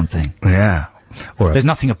parable or something. Yeah. Or There's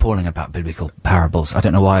nothing appalling about biblical parables. I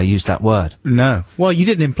don't know why I used that word. no. Well, you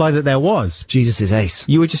didn't imply that there was. Jesus is ace.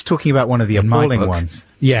 You were just talking about one of the In my appalling book. ones.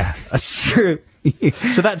 Yeah, that's true.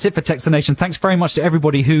 So that's it for Text the Nation. Thanks very much to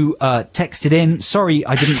everybody who texted in. Sorry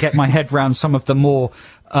I didn't get my head round some of the more,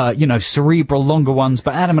 cerebral, longer ones,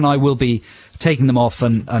 but Adam and I will be taking them off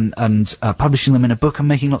and publishing them in a book and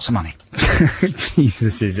making lots of money.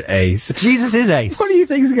 Jesus is ace. Jesus is ace. What do you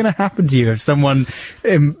think is going to happen to you if someone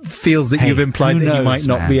feels that you've implied that you might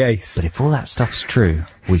not be ace? But if all that stuff's true,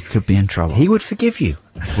 we could be in trouble. He would forgive you.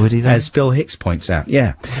 Would he, though? As Bill Hicks points out,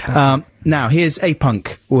 yeah. Now, here's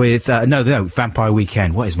A-Punk with... No, Vampire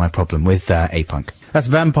Weekend. What is my problem with A-Punk? That's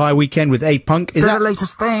Vampire Weekend with A-Punk. Is that the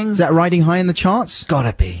latest thing? Is that riding high in the charts?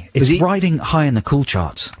 Gotta be. It's riding high in the cool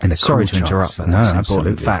charts. In the Sorry cool to interrupt, charts. but No, that's an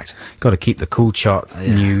absolutely. important fact. Got to keep the cool chart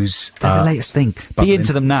news. They're the latest thing. Be bubbling.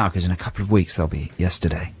 into them now, because in a couple of weeks they'll be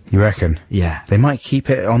yesterday. You reckon? Yeah. They might keep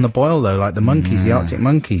it on the boil, though, like the monkeys, the Arctic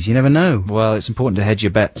monkeys. You never know. Well, it's important to hedge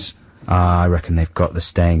your bets. I reckon they've got the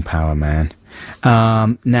staying power, man.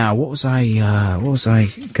 Now, what was I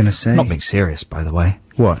going to say? Not being serious, by the way.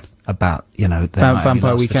 What? About, they might only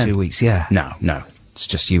Vampire last Weekend? for 2 weeks. Yeah. No. It's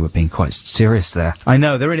just you were being quite serious there. I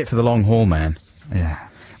know, they're in it for the long haul, man. Yeah.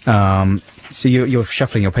 So you're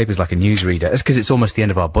shuffling your papers like a newsreader. That's because it's almost the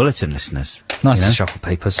end of our bulletin, listeners. It's nice to shuffle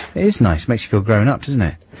papers. It is nice. Makes you feel grown up, doesn't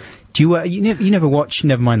it? Do you, you never watch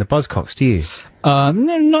Nevermind the Buzzcocks, do you?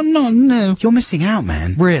 No. You're missing out,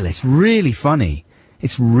 man. Really? It's really funny.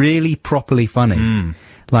 It's really properly funny.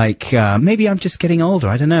 Like, maybe I'm just getting older,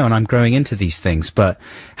 I don't know, and I'm growing into these things, but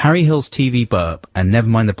Harry Hill's TV Burp and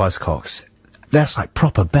Nevermind the Buzzcocks, that's like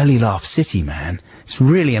proper belly laugh city, man. It's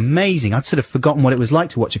really amazing. I'd sort of forgotten what it was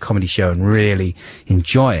like to watch a comedy show and really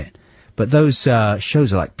enjoy it. But those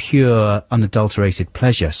shows are like pure, unadulterated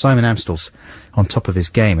pleasure. Simon Amstell's on top of his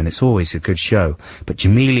game, and it's always a good show. But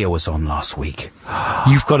Jamelia was on last week.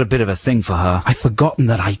 You've got a bit of a thing for her. I'd forgotten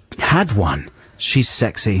that I had one. She's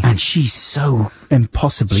sexy. And she's so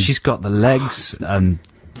impossibly... She's got the legs and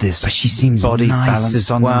this but she seems body nice balance as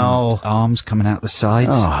on well. Arms coming out the sides.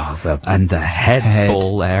 Oh, and the head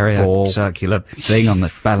ball area, circular thing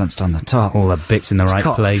balanced on the top. All the bits in the right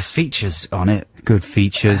got place. Features on it. Good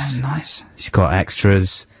features. Nice. She's got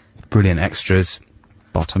extras. Brilliant extras.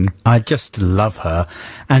 Bottom. I just love her.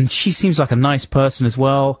 And she seems like a nice person as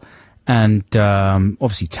well. And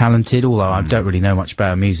obviously talented, although I don't really know much about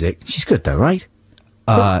her music. She's good though, right?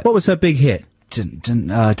 What was her big hit? Don't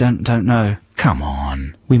know. Come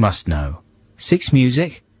on. We must know. Six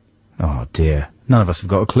Music? Oh dear. None of us have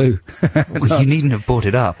got a clue. Well, you needn't have brought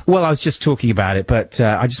it up. Well, I was just talking about it, but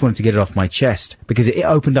I just wanted to get it off my chest because it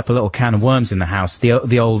opened up a little can of worms in the house.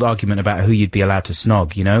 The old argument about who you'd be allowed to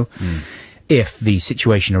snog, you know? If the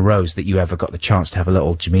situation arose that you ever got the chance to have a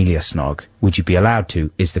little Jamelia snog, would you be allowed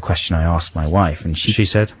to, is the question I asked my wife. And She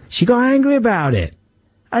said? She got angry about it.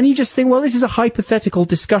 And you just think, well, this is a hypothetical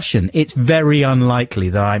discussion. It's very unlikely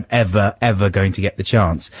that I'm ever going to get the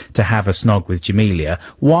chance to have a snog with Jamelia.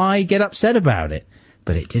 Why get upset about it?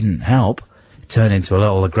 But it didn't help. It turned into a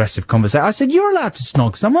little aggressive conversation. I said, you're allowed to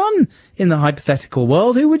snog someone in the hypothetical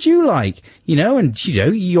world. Who would you like? You know, and,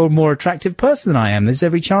 you're a more attractive person than I am. There's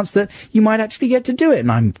every chance that you might actually get to do it. And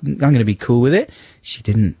I'm going to be cool with it. She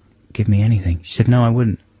didn't give me anything. She said, no, I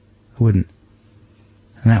wouldn't. And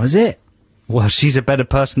that was it. Well, she's a better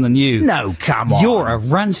person than you. No, come on. You're a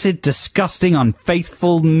rancid, disgusting,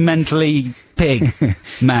 unfaithful, mentally pig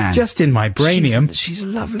man. Just in my brainium. She's a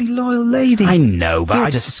lovely, loyal lady. I know, but You're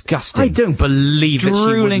disgusting. I don't believe that she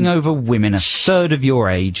drooling wouldn't. over women a third of your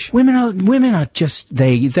age. Women are just,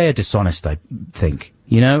 they're dishonest, I think.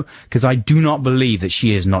 Because I do not believe that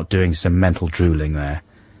she is not doing some mental drooling there.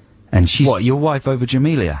 And she's... What, your wife over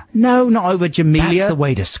Jamelia? No, not over Jamelia. That's the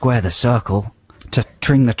way to square the circle. To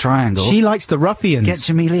tring the triangle. She likes the ruffians. Get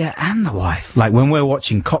Jamelia and the wife. Like when we're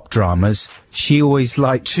watching cop dramas, she always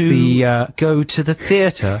likes go to the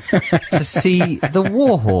theatre to see The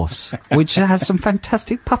War Horse, which has some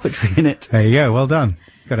fantastic puppetry in it. There you go, well done.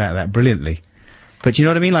 Got out of that brilliantly. But you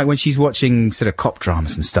know what I mean? Like when she's watching sort of cop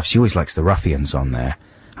dramas and stuff, she always likes the ruffians on there.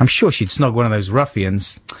 I'm sure she'd snog one of those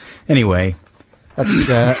ruffians. Anyway, that's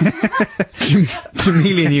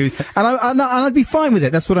Jamelia news. And I'd be fine with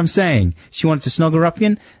it, that's what I'm saying. She wanted to snog a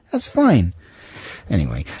ruffian, that's fine.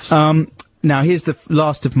 Anyway, now here's the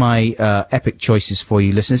last of my epic choices for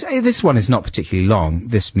you listeners. This one is not particularly long,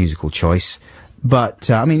 this musical choice. But,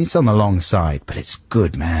 I mean, it's on the long side, but it's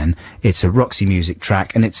good, man. It's a Roxy Music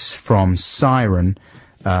track, and it's from Siren,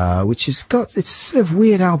 which has got, it's a sort of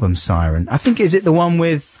weird album, Siren. I think, is it the one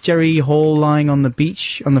with Jerry Hall lying on the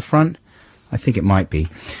beach on the front? I think it might be.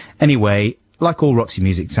 Anyway, like all Roxy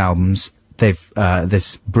Music's albums,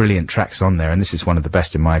 there's brilliant tracks on there, and this is one of the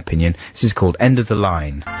best in my opinion. This is called End of the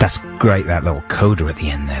Line. That's great, that little coda at the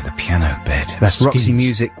end there, the piano bit. That's Roxy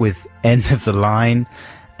Music with End of the Line.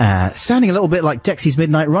 Sounding a little bit like Dexy's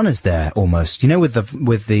Midnight Runners there, almost. You know, with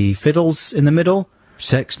the fiddles in the middle?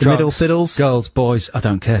 Sex, The drugs, middle fiddles? girls, boys, I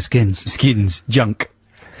don't care, skins. Skins. Junk.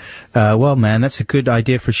 Well, man, that's a good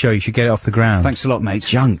idea for a show. You should get it off the ground. Thanks a lot, mate.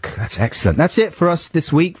 Junk. That's excellent. That's it for us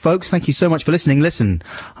this week, folks. Thank you so much for listening. Listen,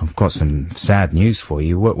 I've got some sad news for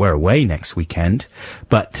you. We're away next weekend.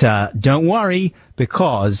 But don't worry,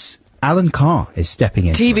 because Alan Carr is stepping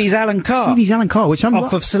in. TV's Alan Carr. TV's Alan Carr, which I'm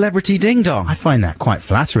Off of Celebrity Ding Dong. I find that quite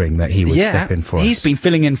flattering that he would step in for us. He's been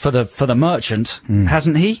filling in for the merchant,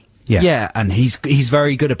 hasn't he? Yeah. Yeah, and he's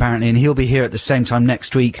very good apparently, and he'll be here at the same time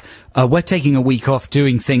next week. We're taking a week off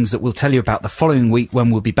doing things that we'll tell you about the following week when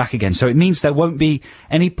we'll be back again. So it means there won't be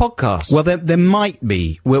any podcast. Well, there might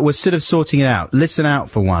be. We're sort of sorting it out. Listen out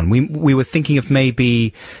for one. We were thinking of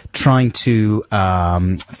maybe trying to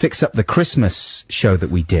fix up the Christmas show that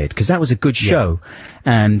we did, because that was a good show,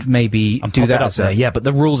 and maybe do that as a... Yeah, but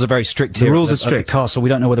the rules are very strict here. The rules are at strict. the castle. We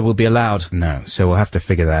don't know whether we'll be allowed. No, so we'll have to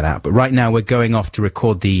figure that out. But right now we're going off to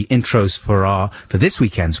record the intros for this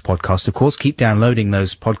weekend's podcast. Of course, keep downloading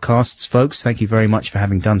those podcasts, folks. Thank you very much for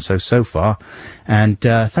having done so far. And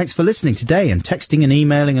thanks for listening today and texting and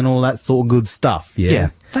emailing and all that sort of good stuff. Yeah.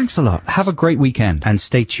 Thanks a lot. Have a great weekend. And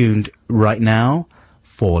stay tuned right now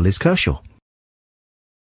for Liz Kershaw.